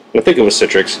 I think it was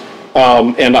Citrix.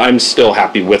 And I'm still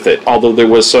happy with it. Although there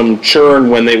was some churn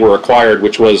when they were acquired,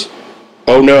 which was,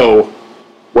 oh no,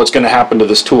 what's going to happen to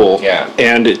this tool? Yeah.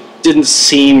 And it didn't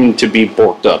seem to be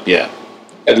borked up yet.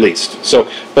 At least. So,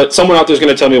 but someone out there is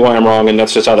going to tell me why I'm wrong, and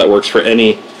that's just how that works for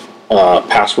any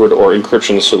password or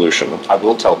encryption solution. I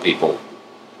will tell people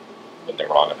when they're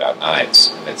wrong about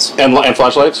knives, and it's and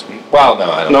flashlights. Well,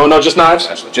 no, I don't. No, just knives.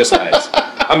 Just knives.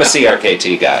 I'm a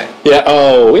CRKT guy. Yeah.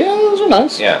 Oh, yeah. Those are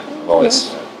nice. Yeah. I've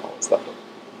always loved them.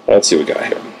 Let's see what we got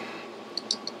here.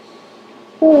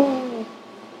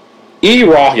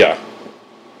 Rahya.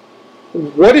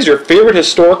 What is your favorite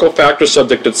historical fact or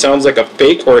subject that sounds like a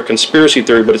fake or a conspiracy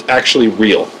theory, but it's actually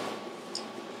real?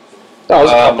 That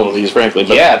was a couple of these, frankly.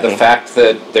 But, yeah, the fact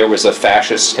that there was a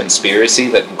fascist conspiracy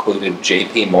that included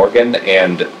J.P. Morgan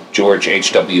and George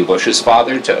H.W. Bush's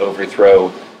father to overthrow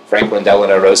Franklin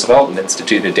Delano Roosevelt and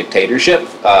institute a dictatorship.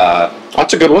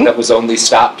 That's a good one. That was only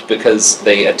stopped because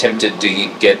they attempted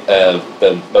to get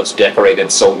the most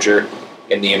decorated soldier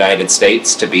in the United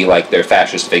States to be like their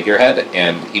fascist figurehead,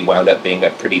 and he wound up being a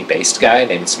pretty based guy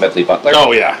named Smedley Butler.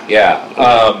 Oh, yeah.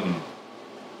 Yeah.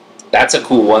 That's a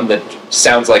cool one that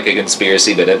sounds like a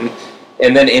conspiracy, but didn't.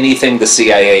 And then anything the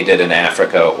CIA did in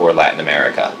Africa or Latin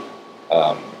America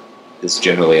is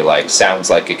generally like, sounds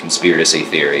like a conspiracy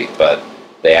theory, but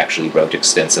they actually wrote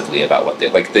extensively about what they,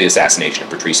 like the assassination of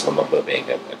Patrice Lumumba being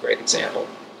a great example.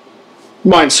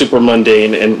 Mine's super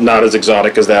mundane and not as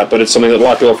exotic as that, but it's something that a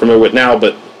lot of people are familiar with now.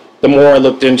 But the more I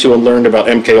looked into and learned about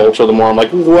MK Ultra, the more I'm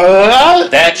like, what?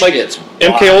 That like, shit's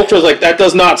MK Ultra is like, that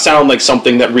does not sound like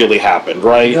something that really happened,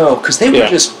 right? No, because they were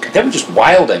just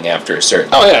wilding after a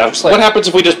certain. Oh yeah. Just like, what happens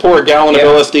if we just pour a gallon of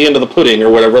LSD into the pudding or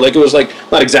whatever? Like it was like,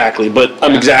 not exactly, but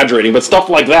I'm exaggerating, but stuff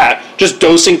like that. Just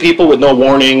dosing people with no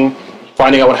warning,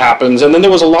 finding out what happens, and then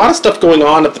there was a lot of stuff going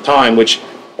on at the time, which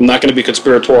I'm not going to be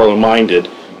conspiratorial minded.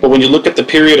 But when you look at the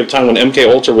period of time when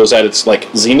MK Ultra was at its like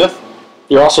zenith,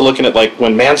 you're also looking at like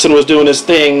when Manson was doing his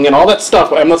thing and all that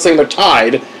stuff. I'm not saying they're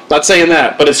tied, not saying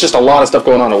that, but it's just a lot of stuff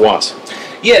going on at once.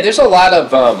 Yeah, there's a lot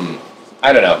of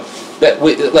I don't know. That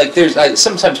like there's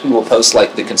sometimes people post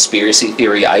like the conspiracy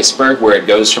theory iceberg, where it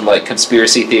goes from like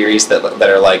conspiracy theories that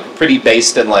are like pretty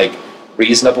based in like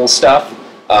reasonable stuff.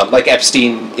 Like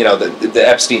Epstein, you know, the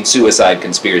Epstein suicide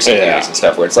conspiracy theories and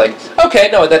stuff, where it's like, okay,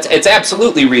 no, it's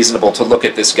absolutely reasonable to look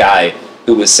at this guy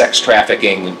who was sex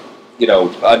trafficking, you know,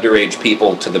 underage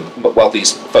people to the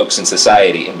wealthiest folks in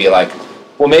society and be like,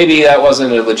 well, maybe that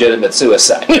wasn't a legitimate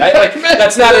suicide. Right? Like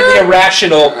that's not an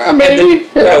irrational. Maybe.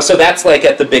 You know, so that's like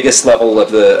at the biggest level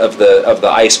of the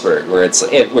iceberg, where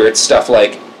it's stuff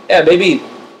like, yeah, maybe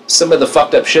some of the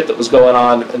fucked up shit that was going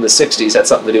on in the 60s had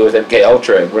something to do with MK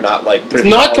Ultra, and we're not like... It's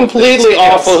not completely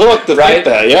off the hook to think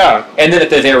that, yeah. And then at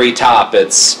the very top,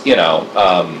 it's, you know,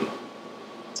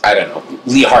 I don't know,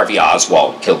 Lee Harvey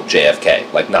Oswald killed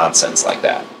JFK, like nonsense like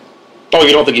that. Oh,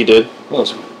 you don't think he did? Well,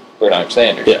 it's Bernard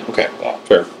Sanders. Yeah, okay,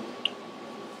 fair.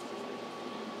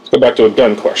 Let's go back to a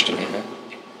gun question.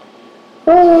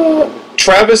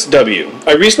 Travis W.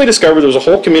 I recently discovered there was a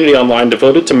whole community online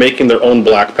devoted to making their own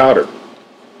black powder.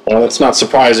 Well, that's not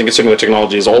surprising considering the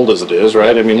technology is old as it is,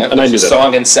 right? I mean, and I knew that. There's a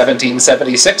song in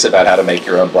 1776 about how to make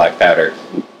your own black powder.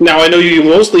 Now, I know you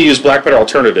mostly use black powder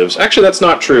alternatives. Actually, that's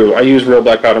not true. I use real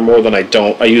black powder more than I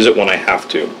don't. I use it when I have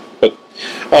to.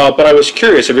 But I was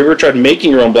curious, have you ever tried making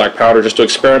your own black powder just to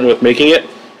experiment with making it?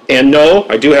 And no,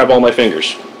 I do have all my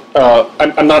fingers.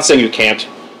 I'm not saying you can't,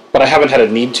 but I haven't had a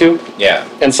need to. Yeah.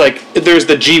 And it's like, there's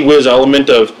the gee whiz element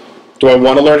of, do I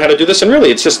want to learn how to do this? And really,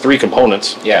 it's just 3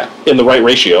 components in the right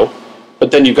ratio.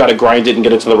 But then you've got to grind it and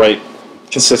get it to the right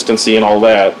consistency and all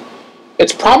that.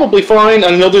 It's probably fine. I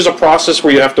know there's a process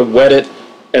where you have to wet it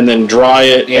and then dry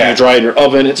it, and you dry it in your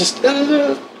oven. It just,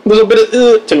 there's a bit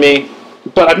of to me.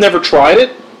 But I've never tried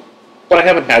it, but I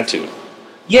haven't had to.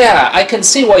 Yeah, I can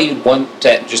see why you'd want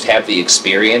to just have the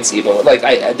experience. Even like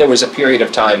there was a period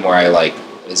of time where I, like,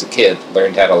 as a kid,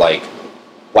 learned how to, like,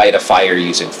 light a fire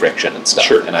using friction and stuff.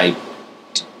 Sure. And I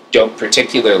don't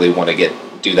particularly want to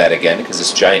do that again because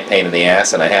it's a giant pain in the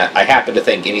ass, and I happen to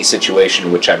think any situation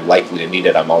in which I'm likely to need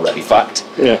it, I'm already fucked.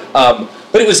 Yeah.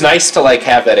 But it was nice to, like,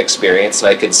 have that experience, and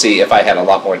I could see if I had a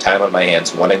lot more time on my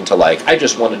hands wanting to, like, I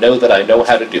just want to know that I know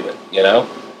how to do it, you know?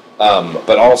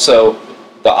 But also,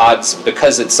 the odds,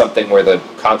 because it's something where the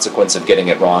consequence of getting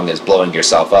it wrong is blowing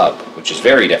yourself up, which is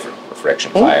very different from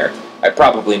friction fire, I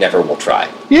probably never will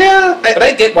try. Yeah. But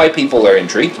I get why people are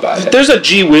intrigued by it. There's a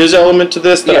gee whiz element to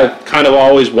this that Yeah. I've kind of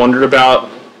always wondered about.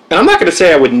 And I'm not going to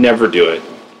say I would never do it.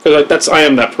 Because I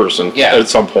am that person at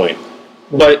some point.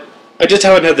 But I just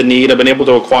haven't had the need. I've been able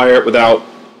to acquire it without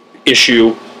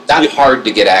issue. Not hard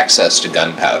to get access to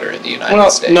gunpowder in the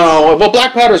United States. No. Well,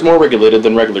 black powder is more regulated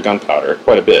than regular gunpowder,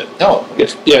 quite a bit. No.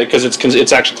 Because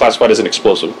it's actually classified as an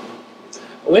explosive.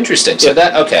 Oh, interesting. So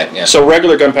yeah. So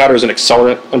regular gunpowder is an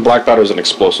accelerant, and black powder is an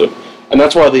explosive. And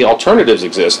that's why the alternatives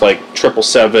exist, like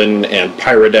 777 and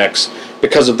Pyrodex.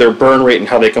 Because of their burn rate and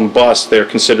how they combust, they're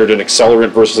considered an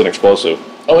accelerant versus an explosive.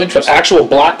 Oh, interesting. But actual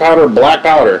black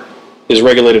powder is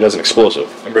regulated as an explosive.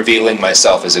 I'm revealing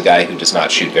myself as a guy who does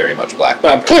not shoot very much black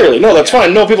powder. Clearly, no, that's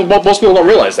fine. No, most people don't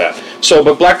realize that. So,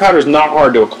 but black powder is not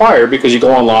hard to acquire because you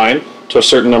go online to a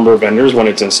certain number of vendors when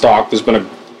it's in stock.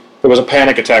 There was a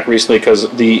panic attack recently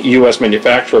because the U.S.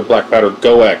 manufacturer of black powder,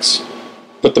 GoX,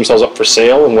 put themselves up for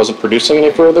sale and wasn't producing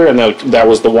any further, and that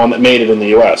was the one that made it in the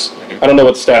U.S. Mm-hmm. I don't know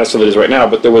what the status of it is right now,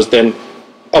 but there was then,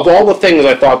 of all the things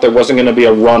I thought there wasn't going to be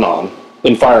a run on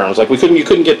in firearms, like you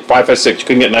couldn't get 5.56, you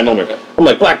couldn't get 9mm. I'm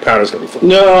like, black powder's going to be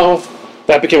no,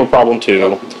 that became a problem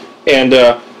too, and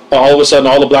all of a sudden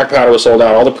all the black powder was sold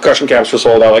out, all the percussion caps were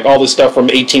sold out, like all this stuff from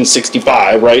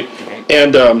 1865, right?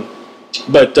 Mm-hmm.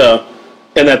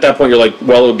 And at that point you're like,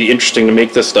 well, it would be interesting to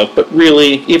make this stuff, but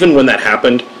really, even when that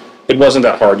happened, it wasn't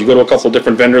that hard. You go to a couple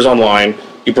different vendors online.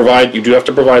 You do have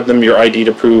to provide them your ID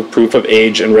to proof of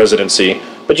age and residency.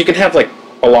 But you can have like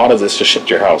a lot of this just shipped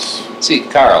to your house. See,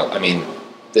 Carl, I mean,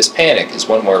 this panic is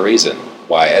one more reason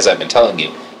why, as I've been telling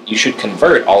you, you should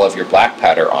convert all of your black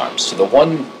powder arms to the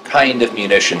one kind of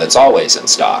munition that's always in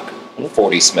stock: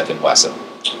 40 Smith & Wesson.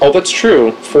 Oh, that's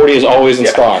true. 40 is always in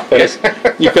stock.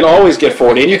 You can always get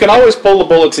 40, and you can always pull the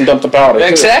bullets and dump the powder.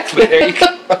 Exactly. There you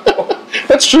go.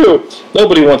 That's true.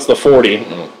 Nobody wants the 40.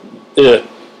 Mm-hmm.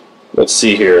 Let's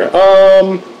see here.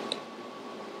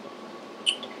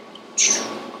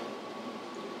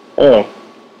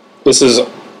 This is...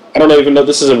 I don't even know.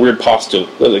 This is a weird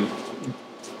postulating.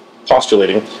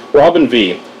 Robin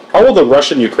V. How will the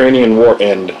Russian-Ukrainian war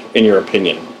end, in your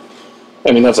opinion?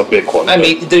 I mean, that's a big one. I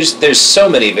mean, there's so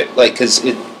many, like, because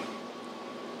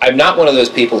I'm not one of those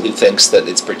people who thinks that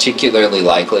it's particularly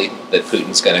likely that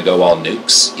Putin's going to go all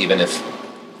nukes, even if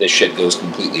this shit goes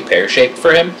completely pear-shaped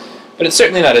for him. But it's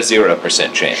certainly not a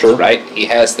 0% chance, right? He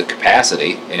has the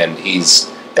capacity, and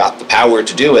he's got the power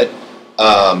to do it,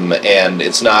 and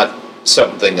it's not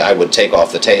something I would take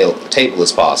off the table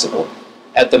as possible.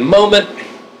 At the moment,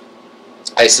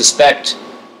 I suspect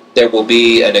there will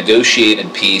be a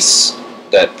negotiated peace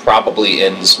that probably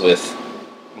ends with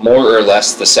more or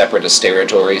less the separatist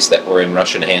territories that were in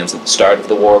Russian hands at the start of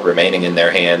the war remaining in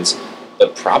their hands,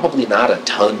 but probably not a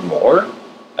ton more.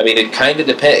 I mean, it kind of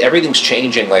depends. Everything's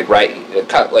changing. Like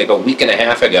a week and a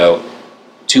half ago,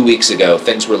 2 weeks ago,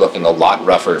 things were looking a lot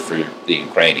rougher for the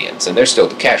Ukrainians, and they're still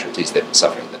the casualties they've been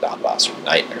suffering in the Donbass are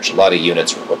nightmares. A lot of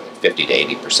units were 50 to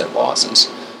 80%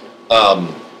 losses.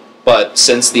 But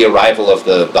since the arrival of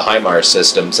the HIMARS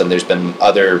systems, and there's been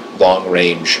other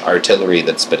long-range artillery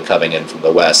that's been coming in from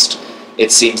the west,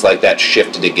 it seems like that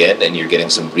shifted again, and you're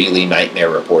getting some really nightmare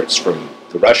reports from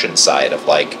the Russian side of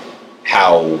like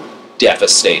how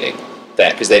devastating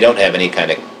that, because they don't have any kind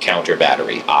of counter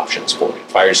battery options for it.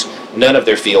 Fires, none of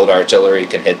their field artillery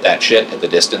can hit that shit at the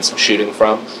distance it's shooting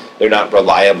from. They're not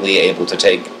reliably able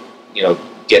to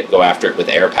go after it with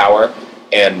air power.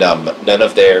 And none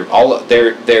of their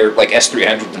like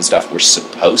S-300s and stuff were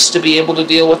supposed to be able to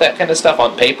deal with that kind of stuff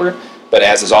on paper, but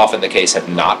as is often the case, have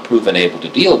not proven able to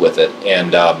deal with it.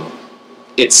 And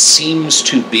it seems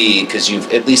to be, because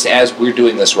at least as we're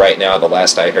doing this right now, the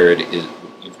last I heard is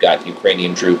you've got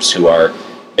Ukrainian troops who are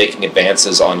making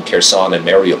advances on Kherson and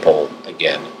Mariupol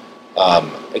again.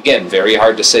 Again, very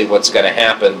hard to say what's going to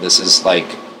happen. This is like,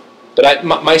 but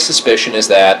my suspicion is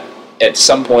that at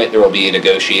some point there will be a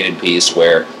negotiated peace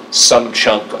where some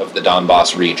chunk of the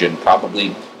Donbass region,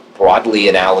 probably broadly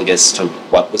analogous to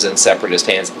what was in separatist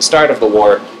hands at the start of the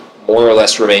war, more or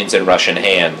less remains in Russian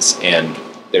hands, and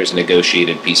there's a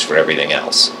negotiated peace for everything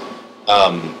else.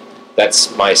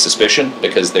 That's my suspicion,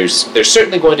 because there's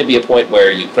certainly going to be a point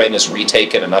where Ukraine has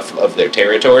retaken enough of their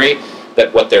territory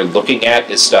that what they're looking at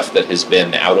is stuff that has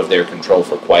been out of their control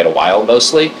for quite a while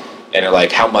mostly, and are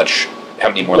like, how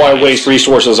many more lives? Why waste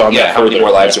resources on that? Yeah, how many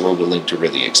more lives are we willing to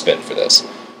really expend for this?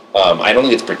 I don't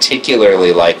think it's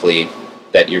particularly likely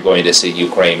that you're going to see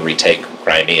Ukraine retake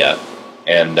Crimea,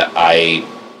 and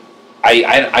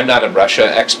I'm not a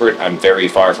Russia expert. I'm very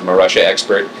far from a Russia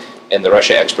expert, and the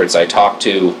Russia experts I talk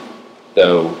to,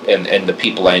 though, and the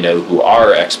people I know who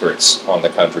are experts on the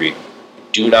country,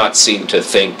 do not seem to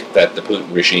think that the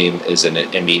Putin regime is an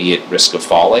immediate risk of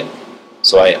falling.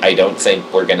 So I don't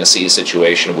think we're going to see a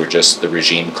situation where just the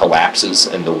regime collapses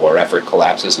and the war effort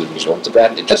collapses as a result of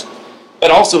that.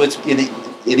 But also it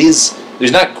is.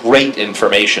 There's not great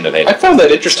information available. I found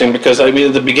that interesting because, I mean,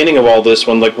 at the beginning of all this,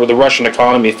 when where the Russian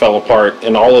economy fell apart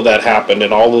and all of that happened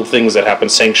and all the things that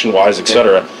happened sanction-wise,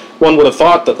 etc., one would have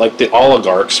thought that, like, the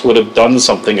oligarchs would have done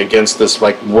something against this,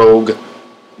 like, rogue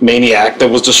maniac that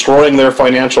was destroying their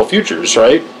financial futures,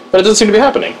 right? But it doesn't seem to be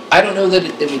happening. I don't know that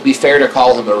it would be fair to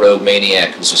call him a rogue maniac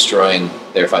who's destroying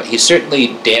their he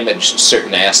certainly damaged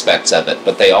certain aspects of it,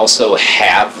 but they also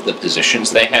have the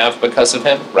positions they have because of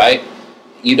him, right?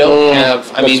 You don't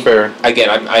have. I mean, fair. Again,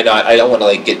 I don't want to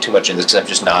like get too much into this because I'm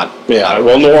just not. Yeah.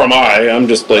 Well, nor am I. I'm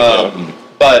just like.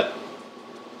 But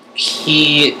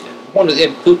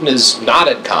Putin is not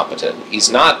incompetent.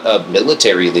 He's not a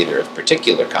military leader of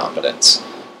particular competence,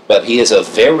 but he is a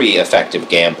very effective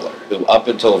gambler who, up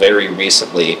until very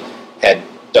recently, had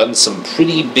done some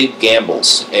pretty big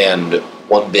gambles and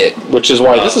won big. Which is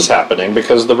why this is happening,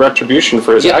 because the retribution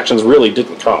for his actions really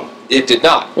didn't come. It did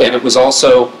not, and it was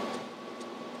also.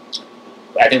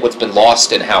 I think what's been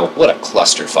lost in what a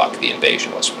clusterfuck the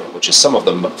invasion was, which is some of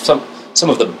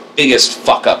the biggest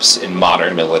fuck-ups in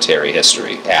modern military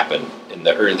history happened in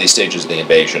the early stages of the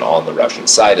invasion on the Russian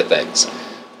side of things,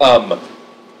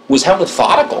 was how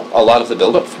methodical a lot of the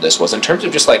buildup for this was in terms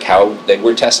of just like how they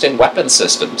were testing weapon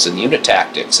systems and unit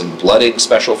tactics and blooding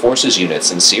special forces units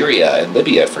in Syria and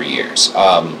Libya for years.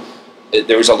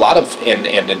 There was a lot of in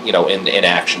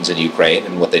actions in Ukraine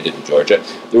and what they did in Georgia.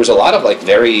 There was a lot of like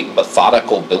very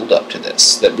methodical build-up to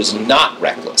this that was not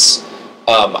reckless.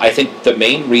 I think the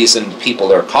main reason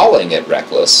people are calling it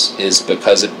reckless is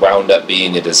because it wound up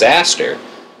being a disaster.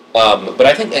 But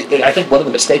I think one of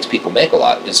the mistakes people make a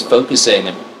lot is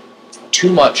focusing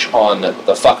too much on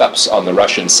the fuck-ups on the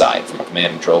Russian side from a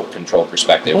command and control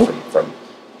perspective, from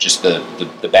just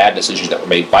the bad decisions that were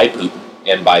made by Putin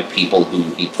and by people who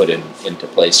he put into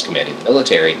place commanding the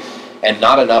military, and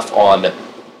not enough on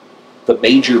the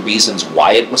major reasons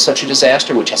why it was such a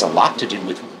disaster, which has a lot to do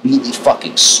with really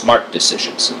fucking smart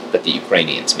decisions that the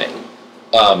Ukrainians made.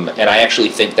 And I actually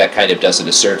think that kind of does a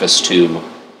disservice to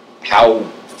how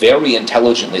very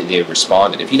intelligently they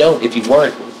responded. If you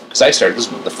weren't, because this was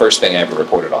the first thing I ever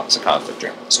reported on as a conflict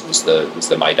journalist. It was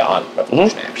the Maidan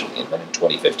revolution, actually. And then in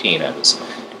 2015, I was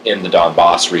in the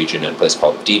Donbass region in a place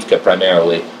called Divka,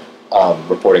 primarily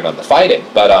reporting on the fighting.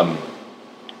 But,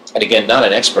 and again, not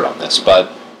an expert on this,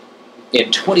 but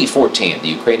in 2014, the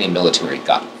Ukrainian military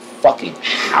got fucking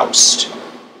housed.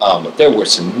 There were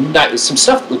some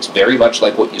stuff that looks very much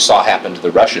like what you saw happen to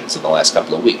the Russians in the last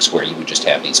couple of weeks, where you would just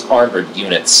have these armored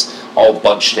units all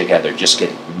bunched together, just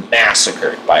getting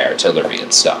massacred by artillery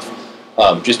and stuff.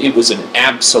 It was an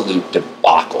absolute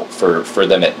debacle for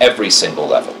them at every single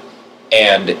level.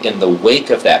 And in the wake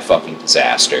of that fucking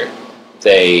disaster,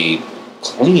 they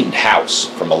cleaned house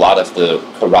from a lot of the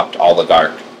corrupt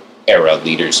oligarch-era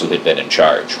leaders who had been in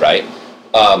charge, right?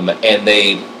 And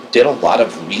they did a lot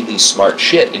of really smart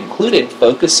shit, including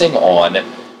focusing on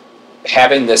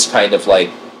having this kind of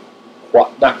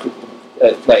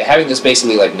having this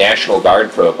basically like National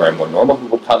Guard program where normal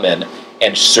people would come in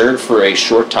and serve for a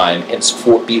short time and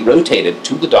be rotated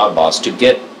to the Donbass to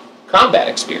get combat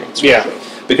experience. Yeah.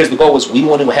 Because the goal was we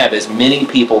want to have as many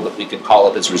people that we can call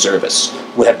up as reservists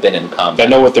who have been in combat. That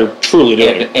know what they're truly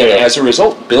doing. And as a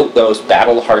result, built those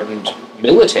battle-hardened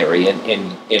military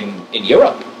in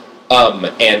Europe.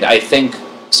 And I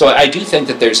do think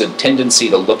that there's a tendency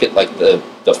to look at like the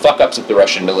fuck-ups of the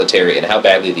Russian military and how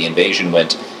badly the invasion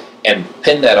went and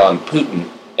pin that on Putin.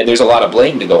 And there's a lot of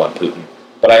blame to go on Putin.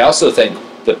 But I also think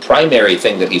the primary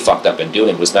thing that he fucked up in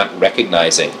doing was not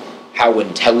recognizing how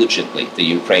intelligently the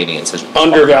Ukrainians had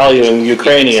undervaluing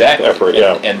Ukrainian effort,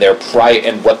 and their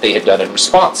and what they had done in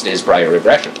response to his prior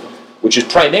aggression, which is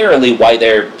primarily why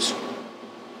they're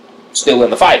still in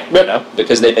the fight,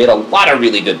 because they made a lot of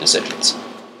really good decisions.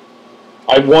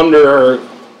 I wonder,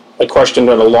 a question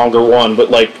and a longer one,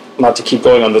 but like not to keep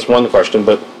going on this one question,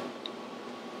 but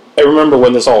I remember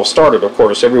when this all started, of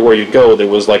course, everywhere you go, there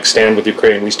was like, stand with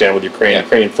Ukraine, we stand with Ukraine,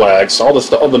 Ukrainian flags, all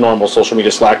the normal social media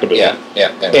slacktivism.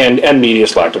 And media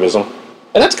slacktivism.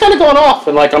 And that's kind of gone off.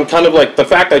 And like, I'm kind of like, the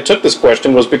fact I took this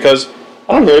question was because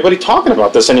I don't hear anybody talking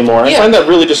about this anymore. I find that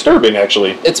really disturbing,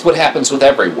 actually. It's what happens with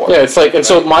every war. Yeah, it's like, and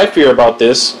so my fear about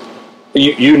this,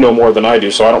 you know more than I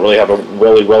do, so I don't really have a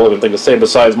really relevant thing to say.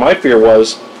 Besides, my fear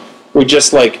was, it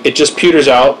just peters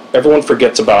out, everyone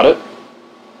forgets about it.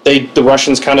 The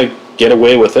Russians kind of get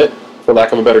away with it, for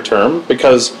lack of a better term,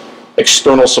 because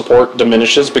external support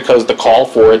diminishes, because the call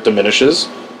for it diminishes,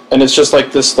 and it's just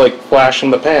like this, like, flash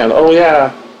in the pan. Oh,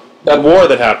 yeah, that war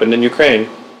that happened in Ukraine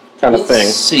kind of thing.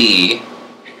 See.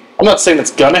 I'm not saying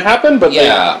it's gonna happen, but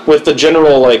yeah. with the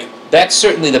general, like... That's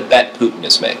certainly the bet Putin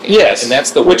is making. Yes. And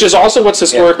that's the which is also what's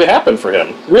historically happened for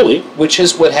him, really. Which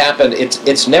is what happened.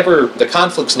 It's never... The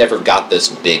conflict's never got this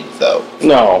big, though.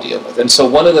 No. To deal with. And so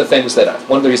one of the reasons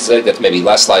that's maybe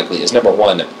less likely is, number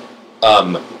one,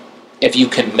 if you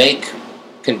can make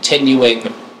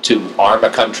continuing to arm a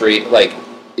country, like,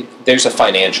 there's a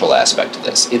financial aspect to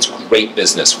this. It's great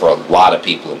business for a lot of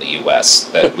people in the U.S.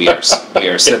 that we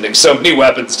are sending so many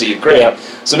weapons to Ukraine. Yeah.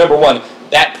 So number one,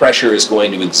 that pressure is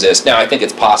going to exist. Now, I think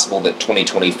it's possible that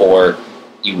 2024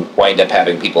 you wind up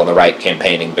having people on the right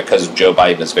campaigning because Joe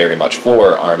Biden is very much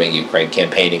for arming Ukraine,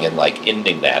 campaigning and, like,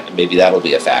 ending that, and maybe that'll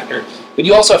be a factor. But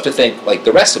you also have to think, like,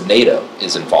 the rest of NATO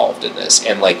is involved in this,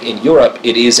 and, like, in Europe,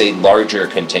 it is a larger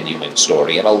continuing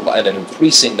story, and an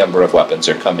increasing number of weapons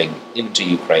are coming into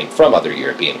Ukraine from other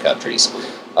European countries.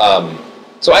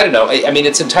 So I don't know. I mean,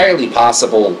 it's entirely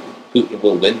possible Putin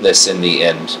will win this in the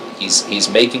end. He's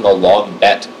making a long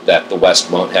bet that the West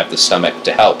won't have the stomach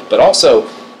to help, but also,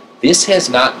 this has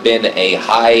not been a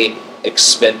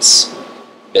high-expense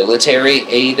military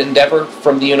aid endeavor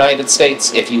from the United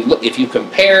States. If you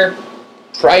compare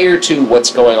prior to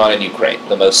what's going on in Ukraine,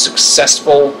 the most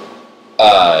successful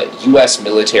U.S.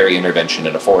 military intervention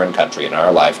in a foreign country in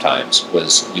our lifetimes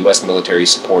was U.S. military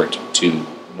support to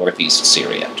northeast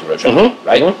Syria, to Rojava,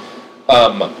 right?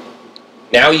 Mm-hmm.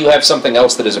 Now you have something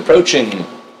else that is approaching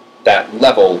that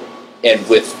level, and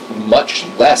with much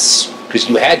less, because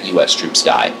you had U.S. troops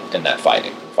die in that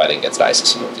fighting against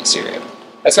ISIS in northeast Syria.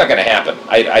 That's not going to happen.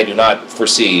 I do not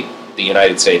foresee the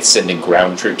United States sending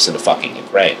ground troops into fucking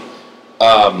Ukraine.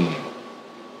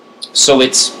 So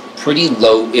it's pretty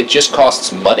low. It just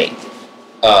costs money.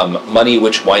 Money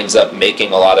which winds up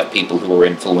making a lot of people who are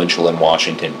influential in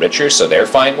Washington richer, so they're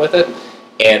fine with it.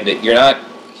 And you're not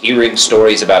hearing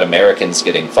stories about Americans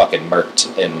getting fucking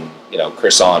murked in,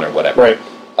 Kherson or whatever. Right.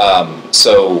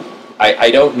 So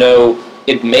I don't know.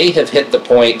 It may have hit the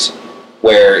point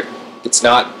where it's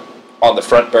not on the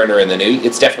front burner in the news.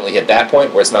 It's definitely hit that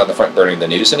point where it's not on the front burner in the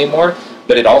news anymore.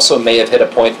 But it also may have hit a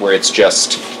point where it's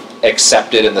just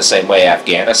accepted in the same way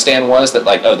Afghanistan was, that,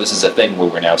 like, oh, this is a thing where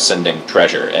we're now sending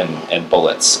treasure and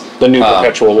bullets. The new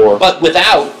perpetual war. But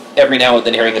without every now and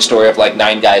then hearing a story of, like,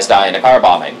 9 guys die in a car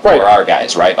bombing. Right. Or our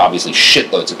guys, right? Obviously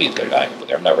shitloads of people are dying,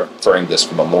 but I'm not referring to this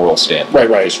from a moral standpoint.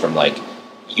 Right. Just from, like,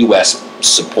 U.S.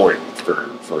 support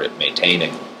for it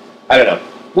maintaining. I don't know.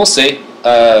 We'll see.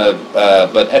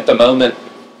 But at the moment,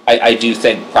 I do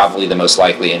think probably the most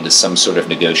likely end is some sort of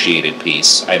negotiated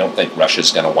peace. I don't think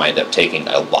Russia's going to wind up taking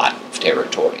a lot of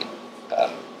territory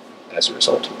as a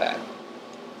result of that.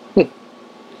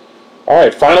 All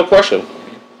right, final question.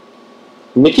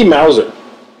 Mickey Mouser,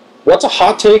 what's a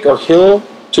hot take or hill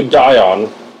to die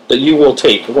on that you will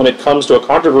take when it comes to a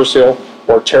controversial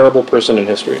or terrible person in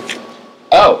history?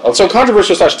 Oh, so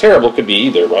controversial / terrible could be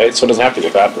either, right? So it doesn't have to be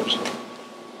a bad person.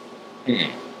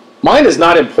 Mine is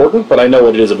not important, but I know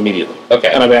what it is immediately.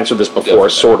 Okay. And I've answered this before,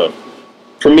 sort of.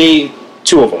 For me,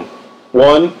 2 of them.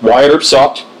 One, Wyatt Earp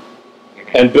sucked,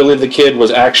 and Billy the Kid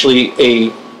was actually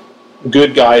a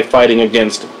good guy fighting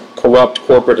against corrupt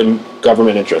corporate and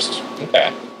government interests.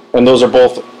 Okay. And those are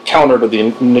both counter to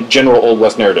the general Old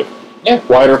West narrative. Yeah.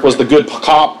 Wyatt Earp was the good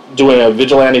cop doing a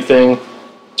vigilante thing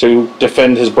to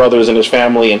defend his brothers and his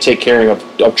family and take care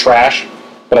of trash,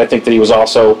 but I think that he was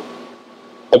also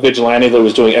a vigilante that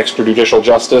was doing extrajudicial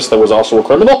justice that was also a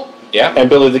criminal. Yeah. And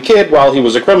Billy the Kid, while he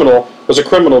was a criminal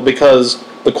because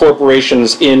the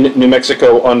corporations in New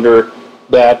Mexico under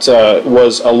that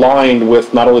was aligned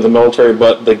with not only the military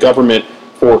but the government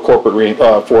for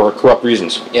for corrupt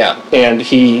reasons. Yeah. And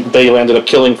they ended up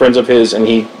killing friends of his, and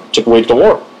he took away to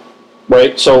war.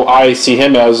 Right? So I see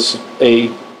him as a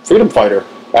freedom fighter,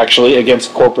 actually,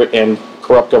 against corporate and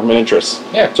corrupt government interests.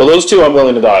 Yeah. So those 2 I'm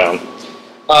willing to die on.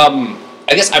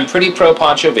 I guess I'm pretty pro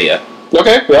Pancho Villa.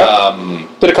 Okay, yeah.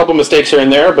 Did a couple mistakes here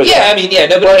and there, but... Yeah, I mean, yeah.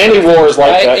 Any war is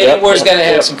like that. Any war is going to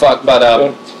have some fuck,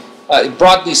 but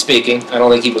broadly speaking, I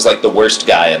don't think he was, like, the worst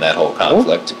guy in that whole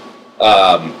conflict.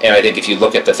 And I think if you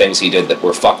look at the things he did that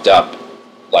were fucked up,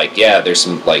 like, yeah, there's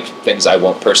some, like, things I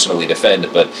won't personally defend,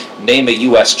 but name a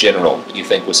U.S. general you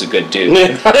think was a good dude.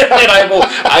 And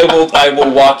I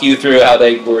will walk you through how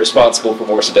they were responsible for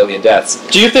more civilian deaths.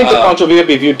 Do you think that Pancho Villa would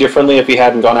be viewed differently if he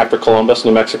hadn't gone after Columbus,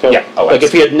 New Mexico? Yeah. Oh, like,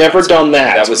 if he had never done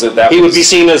that, he would be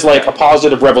seen as, like, a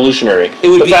positive revolutionary.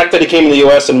 The fact that he came to the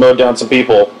U.S. and mowed down some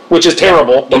people, which is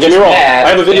terrible, don't get me wrong. I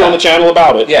have a video on the channel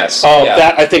about it. Yes.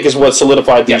 That, I think, is what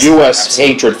solidified the U.S.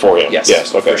 hatred for him.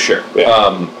 Yes, okay. For sure.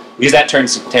 Yeah. because that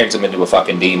turns him into a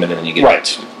fucking demon, and then you get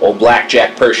Right. old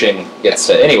Blackjack Pershing gets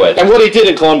anyway. And what he did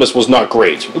in Columbus was not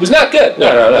great. It was not good.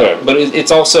 No. But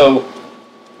it's also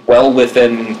well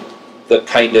within the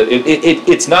kind of it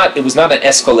was not an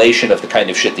escalation of the kind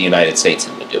of shit the United States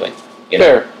had been doing. You know?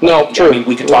 Fair. No, true. I mean,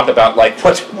 we could talk about like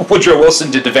what Woodrow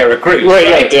Wilson did to Veracruz.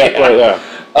 Right. Yeah.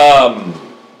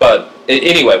 But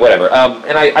anyway, whatever.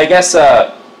 And I guess who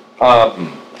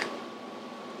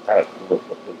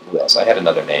else? I had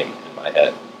another name in my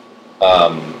head.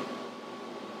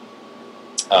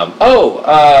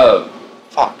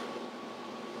 Fuck.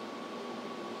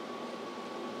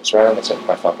 It's right on the tip of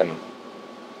my fucking...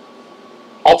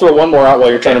 I'll throw one more out while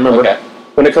you're trying to remember. Okay.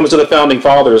 When it comes to the Founding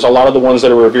Fathers, a lot of the ones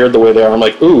that are revered the way they are, I'm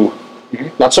like, ooh,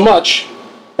 not so much.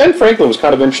 Ben Franklin was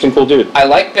kind of an interesting, cool dude. I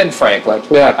like Ben Franklin.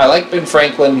 Yeah. I like Ben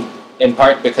Franklin in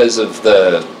part because of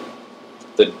the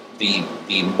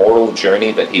moral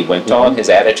journey that he went on. His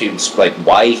attitudes, like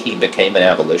why he became an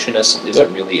abolitionist, is a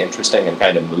really interesting and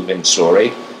kind of moving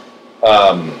story.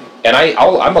 And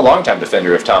I'm a longtime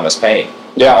defender of Thomas Paine.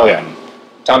 Yeah.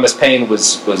 Thomas Paine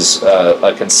was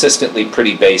a consistently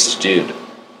pretty based dude.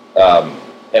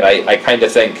 And I kind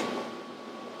of think,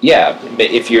 yeah,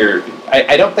 if you're...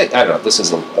 I don't know, this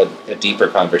is a deeper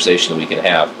conversation we can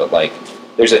have, but like,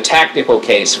 there's a tactical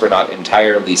case for not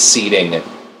entirely ceding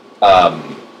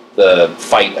the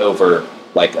fight over,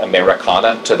 like,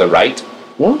 Americana to the right.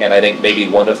 And I think maybe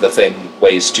one of the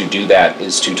ways to do that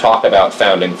is to talk about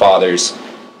Founding Fathers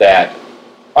that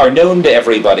are known to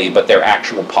everybody, but their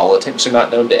actual politics are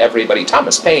not known to everybody.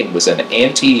 Thomas Paine was an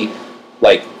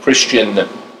Christian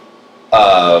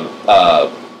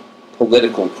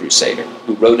political crusader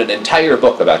who wrote an entire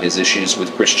book about his issues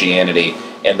with Christianity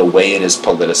and the way it is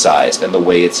politicized and the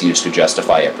way it's used to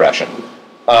justify oppression.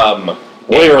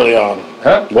 Way early on.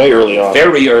 Huh? Way early on.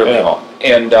 Very early on.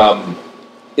 And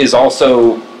is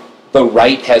also... The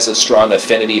right has a strong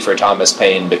affinity for Thomas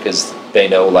Paine because they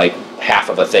know, like, half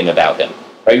of a thing about him.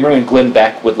 Right? You remember when Glenn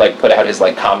Beck would, like, put out his,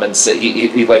 like, comments?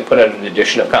 He like, put out an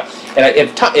edition of... And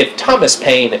if Thomas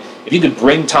Paine... If you could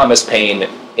bring Thomas Paine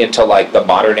into, like, the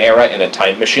modern era in a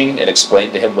time machine and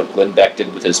explain to him what Glenn Beck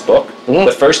did with his book,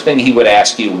 the first thing he would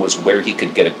ask you was where he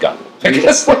could get a gun.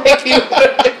 Because, like...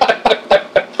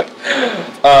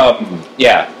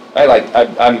 yeah.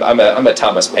 I'm a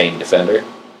Thomas Paine defender,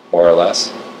 more or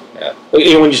less. Yeah.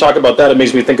 When you talk about that, it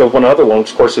makes me think of one other one,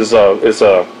 which of course is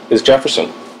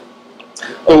Jefferson,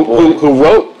 who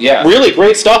wrote really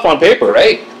great stuff on paper.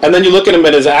 Right. And then you look at him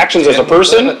and his actions as a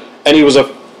person, and he was a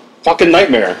fucking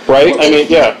nightmare, right?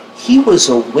 Well, he was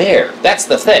aware. That's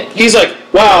the thing. He's like,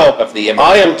 wow,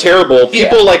 I am terrible.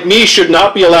 People like me should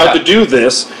not be allowed to do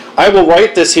this. I will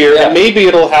write this here, and maybe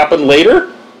it'll happen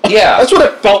later. Yeah. That's what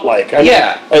it felt like. I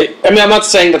mean, I'm not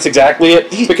saying that's exactly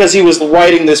it, because he was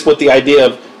writing this with the idea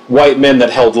of white men that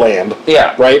held land.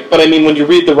 Yeah. Right? But I mean, when you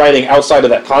read the writing outside of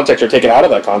that context or take it out of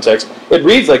that context, it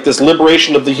reads like this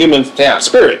liberation of the human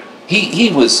spirit. He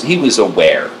was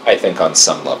aware, I think, on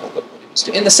some level of what he was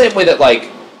doing. In the same way that, like,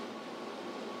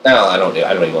 I don't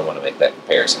even want to make that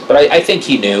comparison, but I think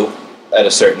he knew at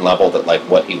a certain level that, like,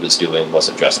 what he was doing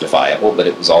wasn't justifiable, but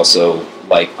it was also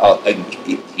like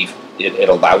it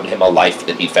allowed him a life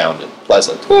that he found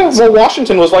pleasant. Yeah, well,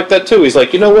 Washington was like that too. He's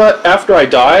like, you know what? After I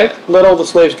die, let all the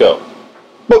slaves go.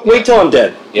 But wait till I'm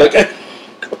dead. Yeah. Like,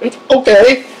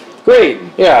 okay, great,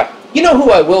 yeah. You know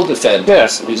who I will defend?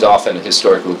 Yes. Who's often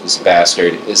historically this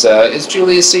bastard is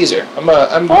Julius Caesar.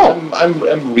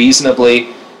 I'm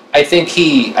reasonably. I think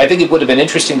it would have been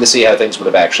interesting to see how things would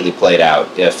have actually played out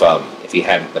if he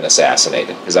hadn't been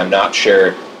assassinated, because I'm not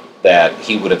sure that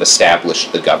he would have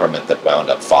established the government that wound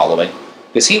up following.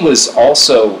 Because he was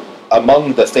also,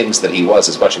 among the things that he was,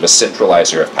 as much of a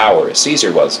centralizer of power as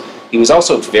Caesar was, he was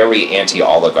also very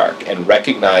anti-oligarch and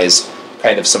recognized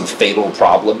kind of some fatal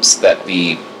problems that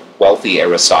the wealthy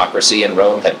aristocracy in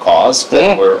Rome had caused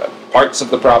that were parts of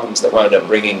the problems that wound up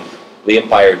bringing the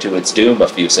empire to its doom a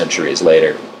few centuries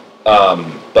later.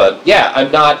 But yeah,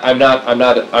 I'm not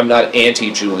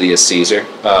anti Julius Caesar.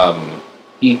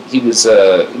 He was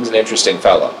an interesting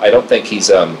fellow. I don't think he's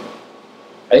I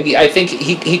think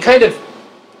he's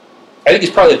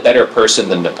probably a better person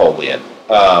than Napoleon.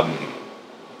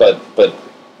 But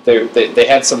they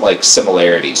had some, like,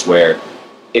 similarities where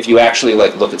if you actually,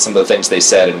 like, look at some of the things they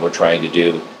said and were trying to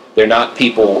do, they're not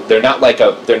like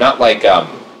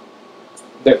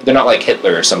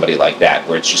Hitler or somebody like that,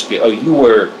 where it's just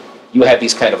you had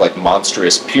these kind of, like,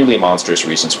 purely monstrous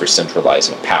reasons for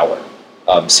centralizing power.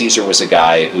 Caesar was a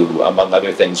guy who, among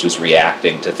other things, was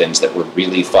reacting to things that were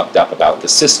really fucked up about the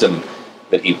system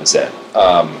that he was in.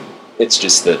 It's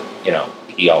just that,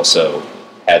 he also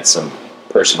had some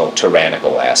personal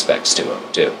tyrannical aspects to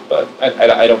him too. But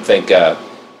I don't think I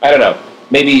don't know.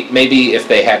 Maybe if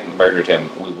they hadn't murdered him,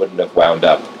 we wouldn't have wound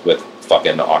up with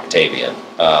fucking Octavian,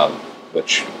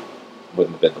 which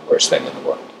wouldn't have been the worst thing in the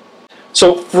world.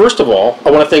 So, first of all,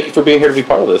 I want to thank you for being here to be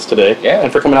part of this today. Yeah.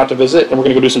 And for coming out to visit, and we're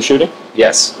going to go do some shooting.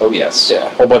 Yes. Oh, yes. Yeah, a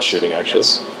whole bunch of shooting, actually.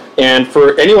 Yes. And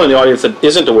for anyone in the audience that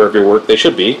isn't aware of your work, they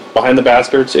should be. Behind the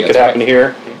Bastards, it could happen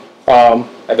here. I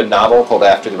have a novel called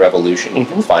After the Revolution. You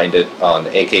can find it on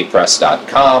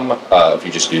akpress.com. If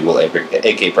you just Google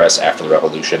AK Press After the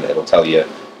Revolution, it'll tell you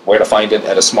where to find it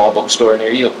at a small bookstore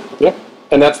near you. Yeah.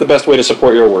 And that's the best way to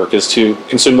support your work, is to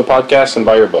consume the podcast and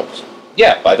buy your books.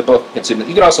 Yeah, buy the book. Consume it.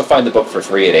 You can also find the book for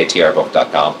free at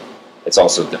atrbook.com. It's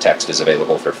also, the text is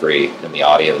available for free, and the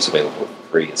audio is available for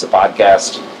free as a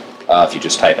podcast. If you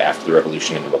just type After the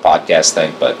Revolution into a podcast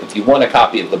thing. But if you want a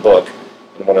copy of the book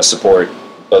and want to support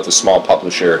both a small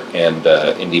publisher and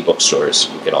indie bookstores,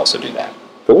 you can also do that.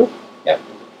 Cool. Yeah.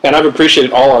 And I've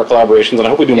appreciated all our collaborations, and I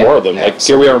hope we do more of them. Absolutely. Like,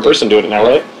 here we are in person doing it now,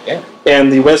 right? Yeah. And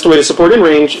the best way to support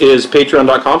InRange is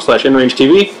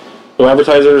patreon.com/InRangeTV. No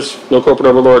advertisers, no corporate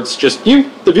overlords, just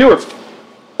you, the viewer.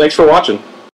 Thanks for watching.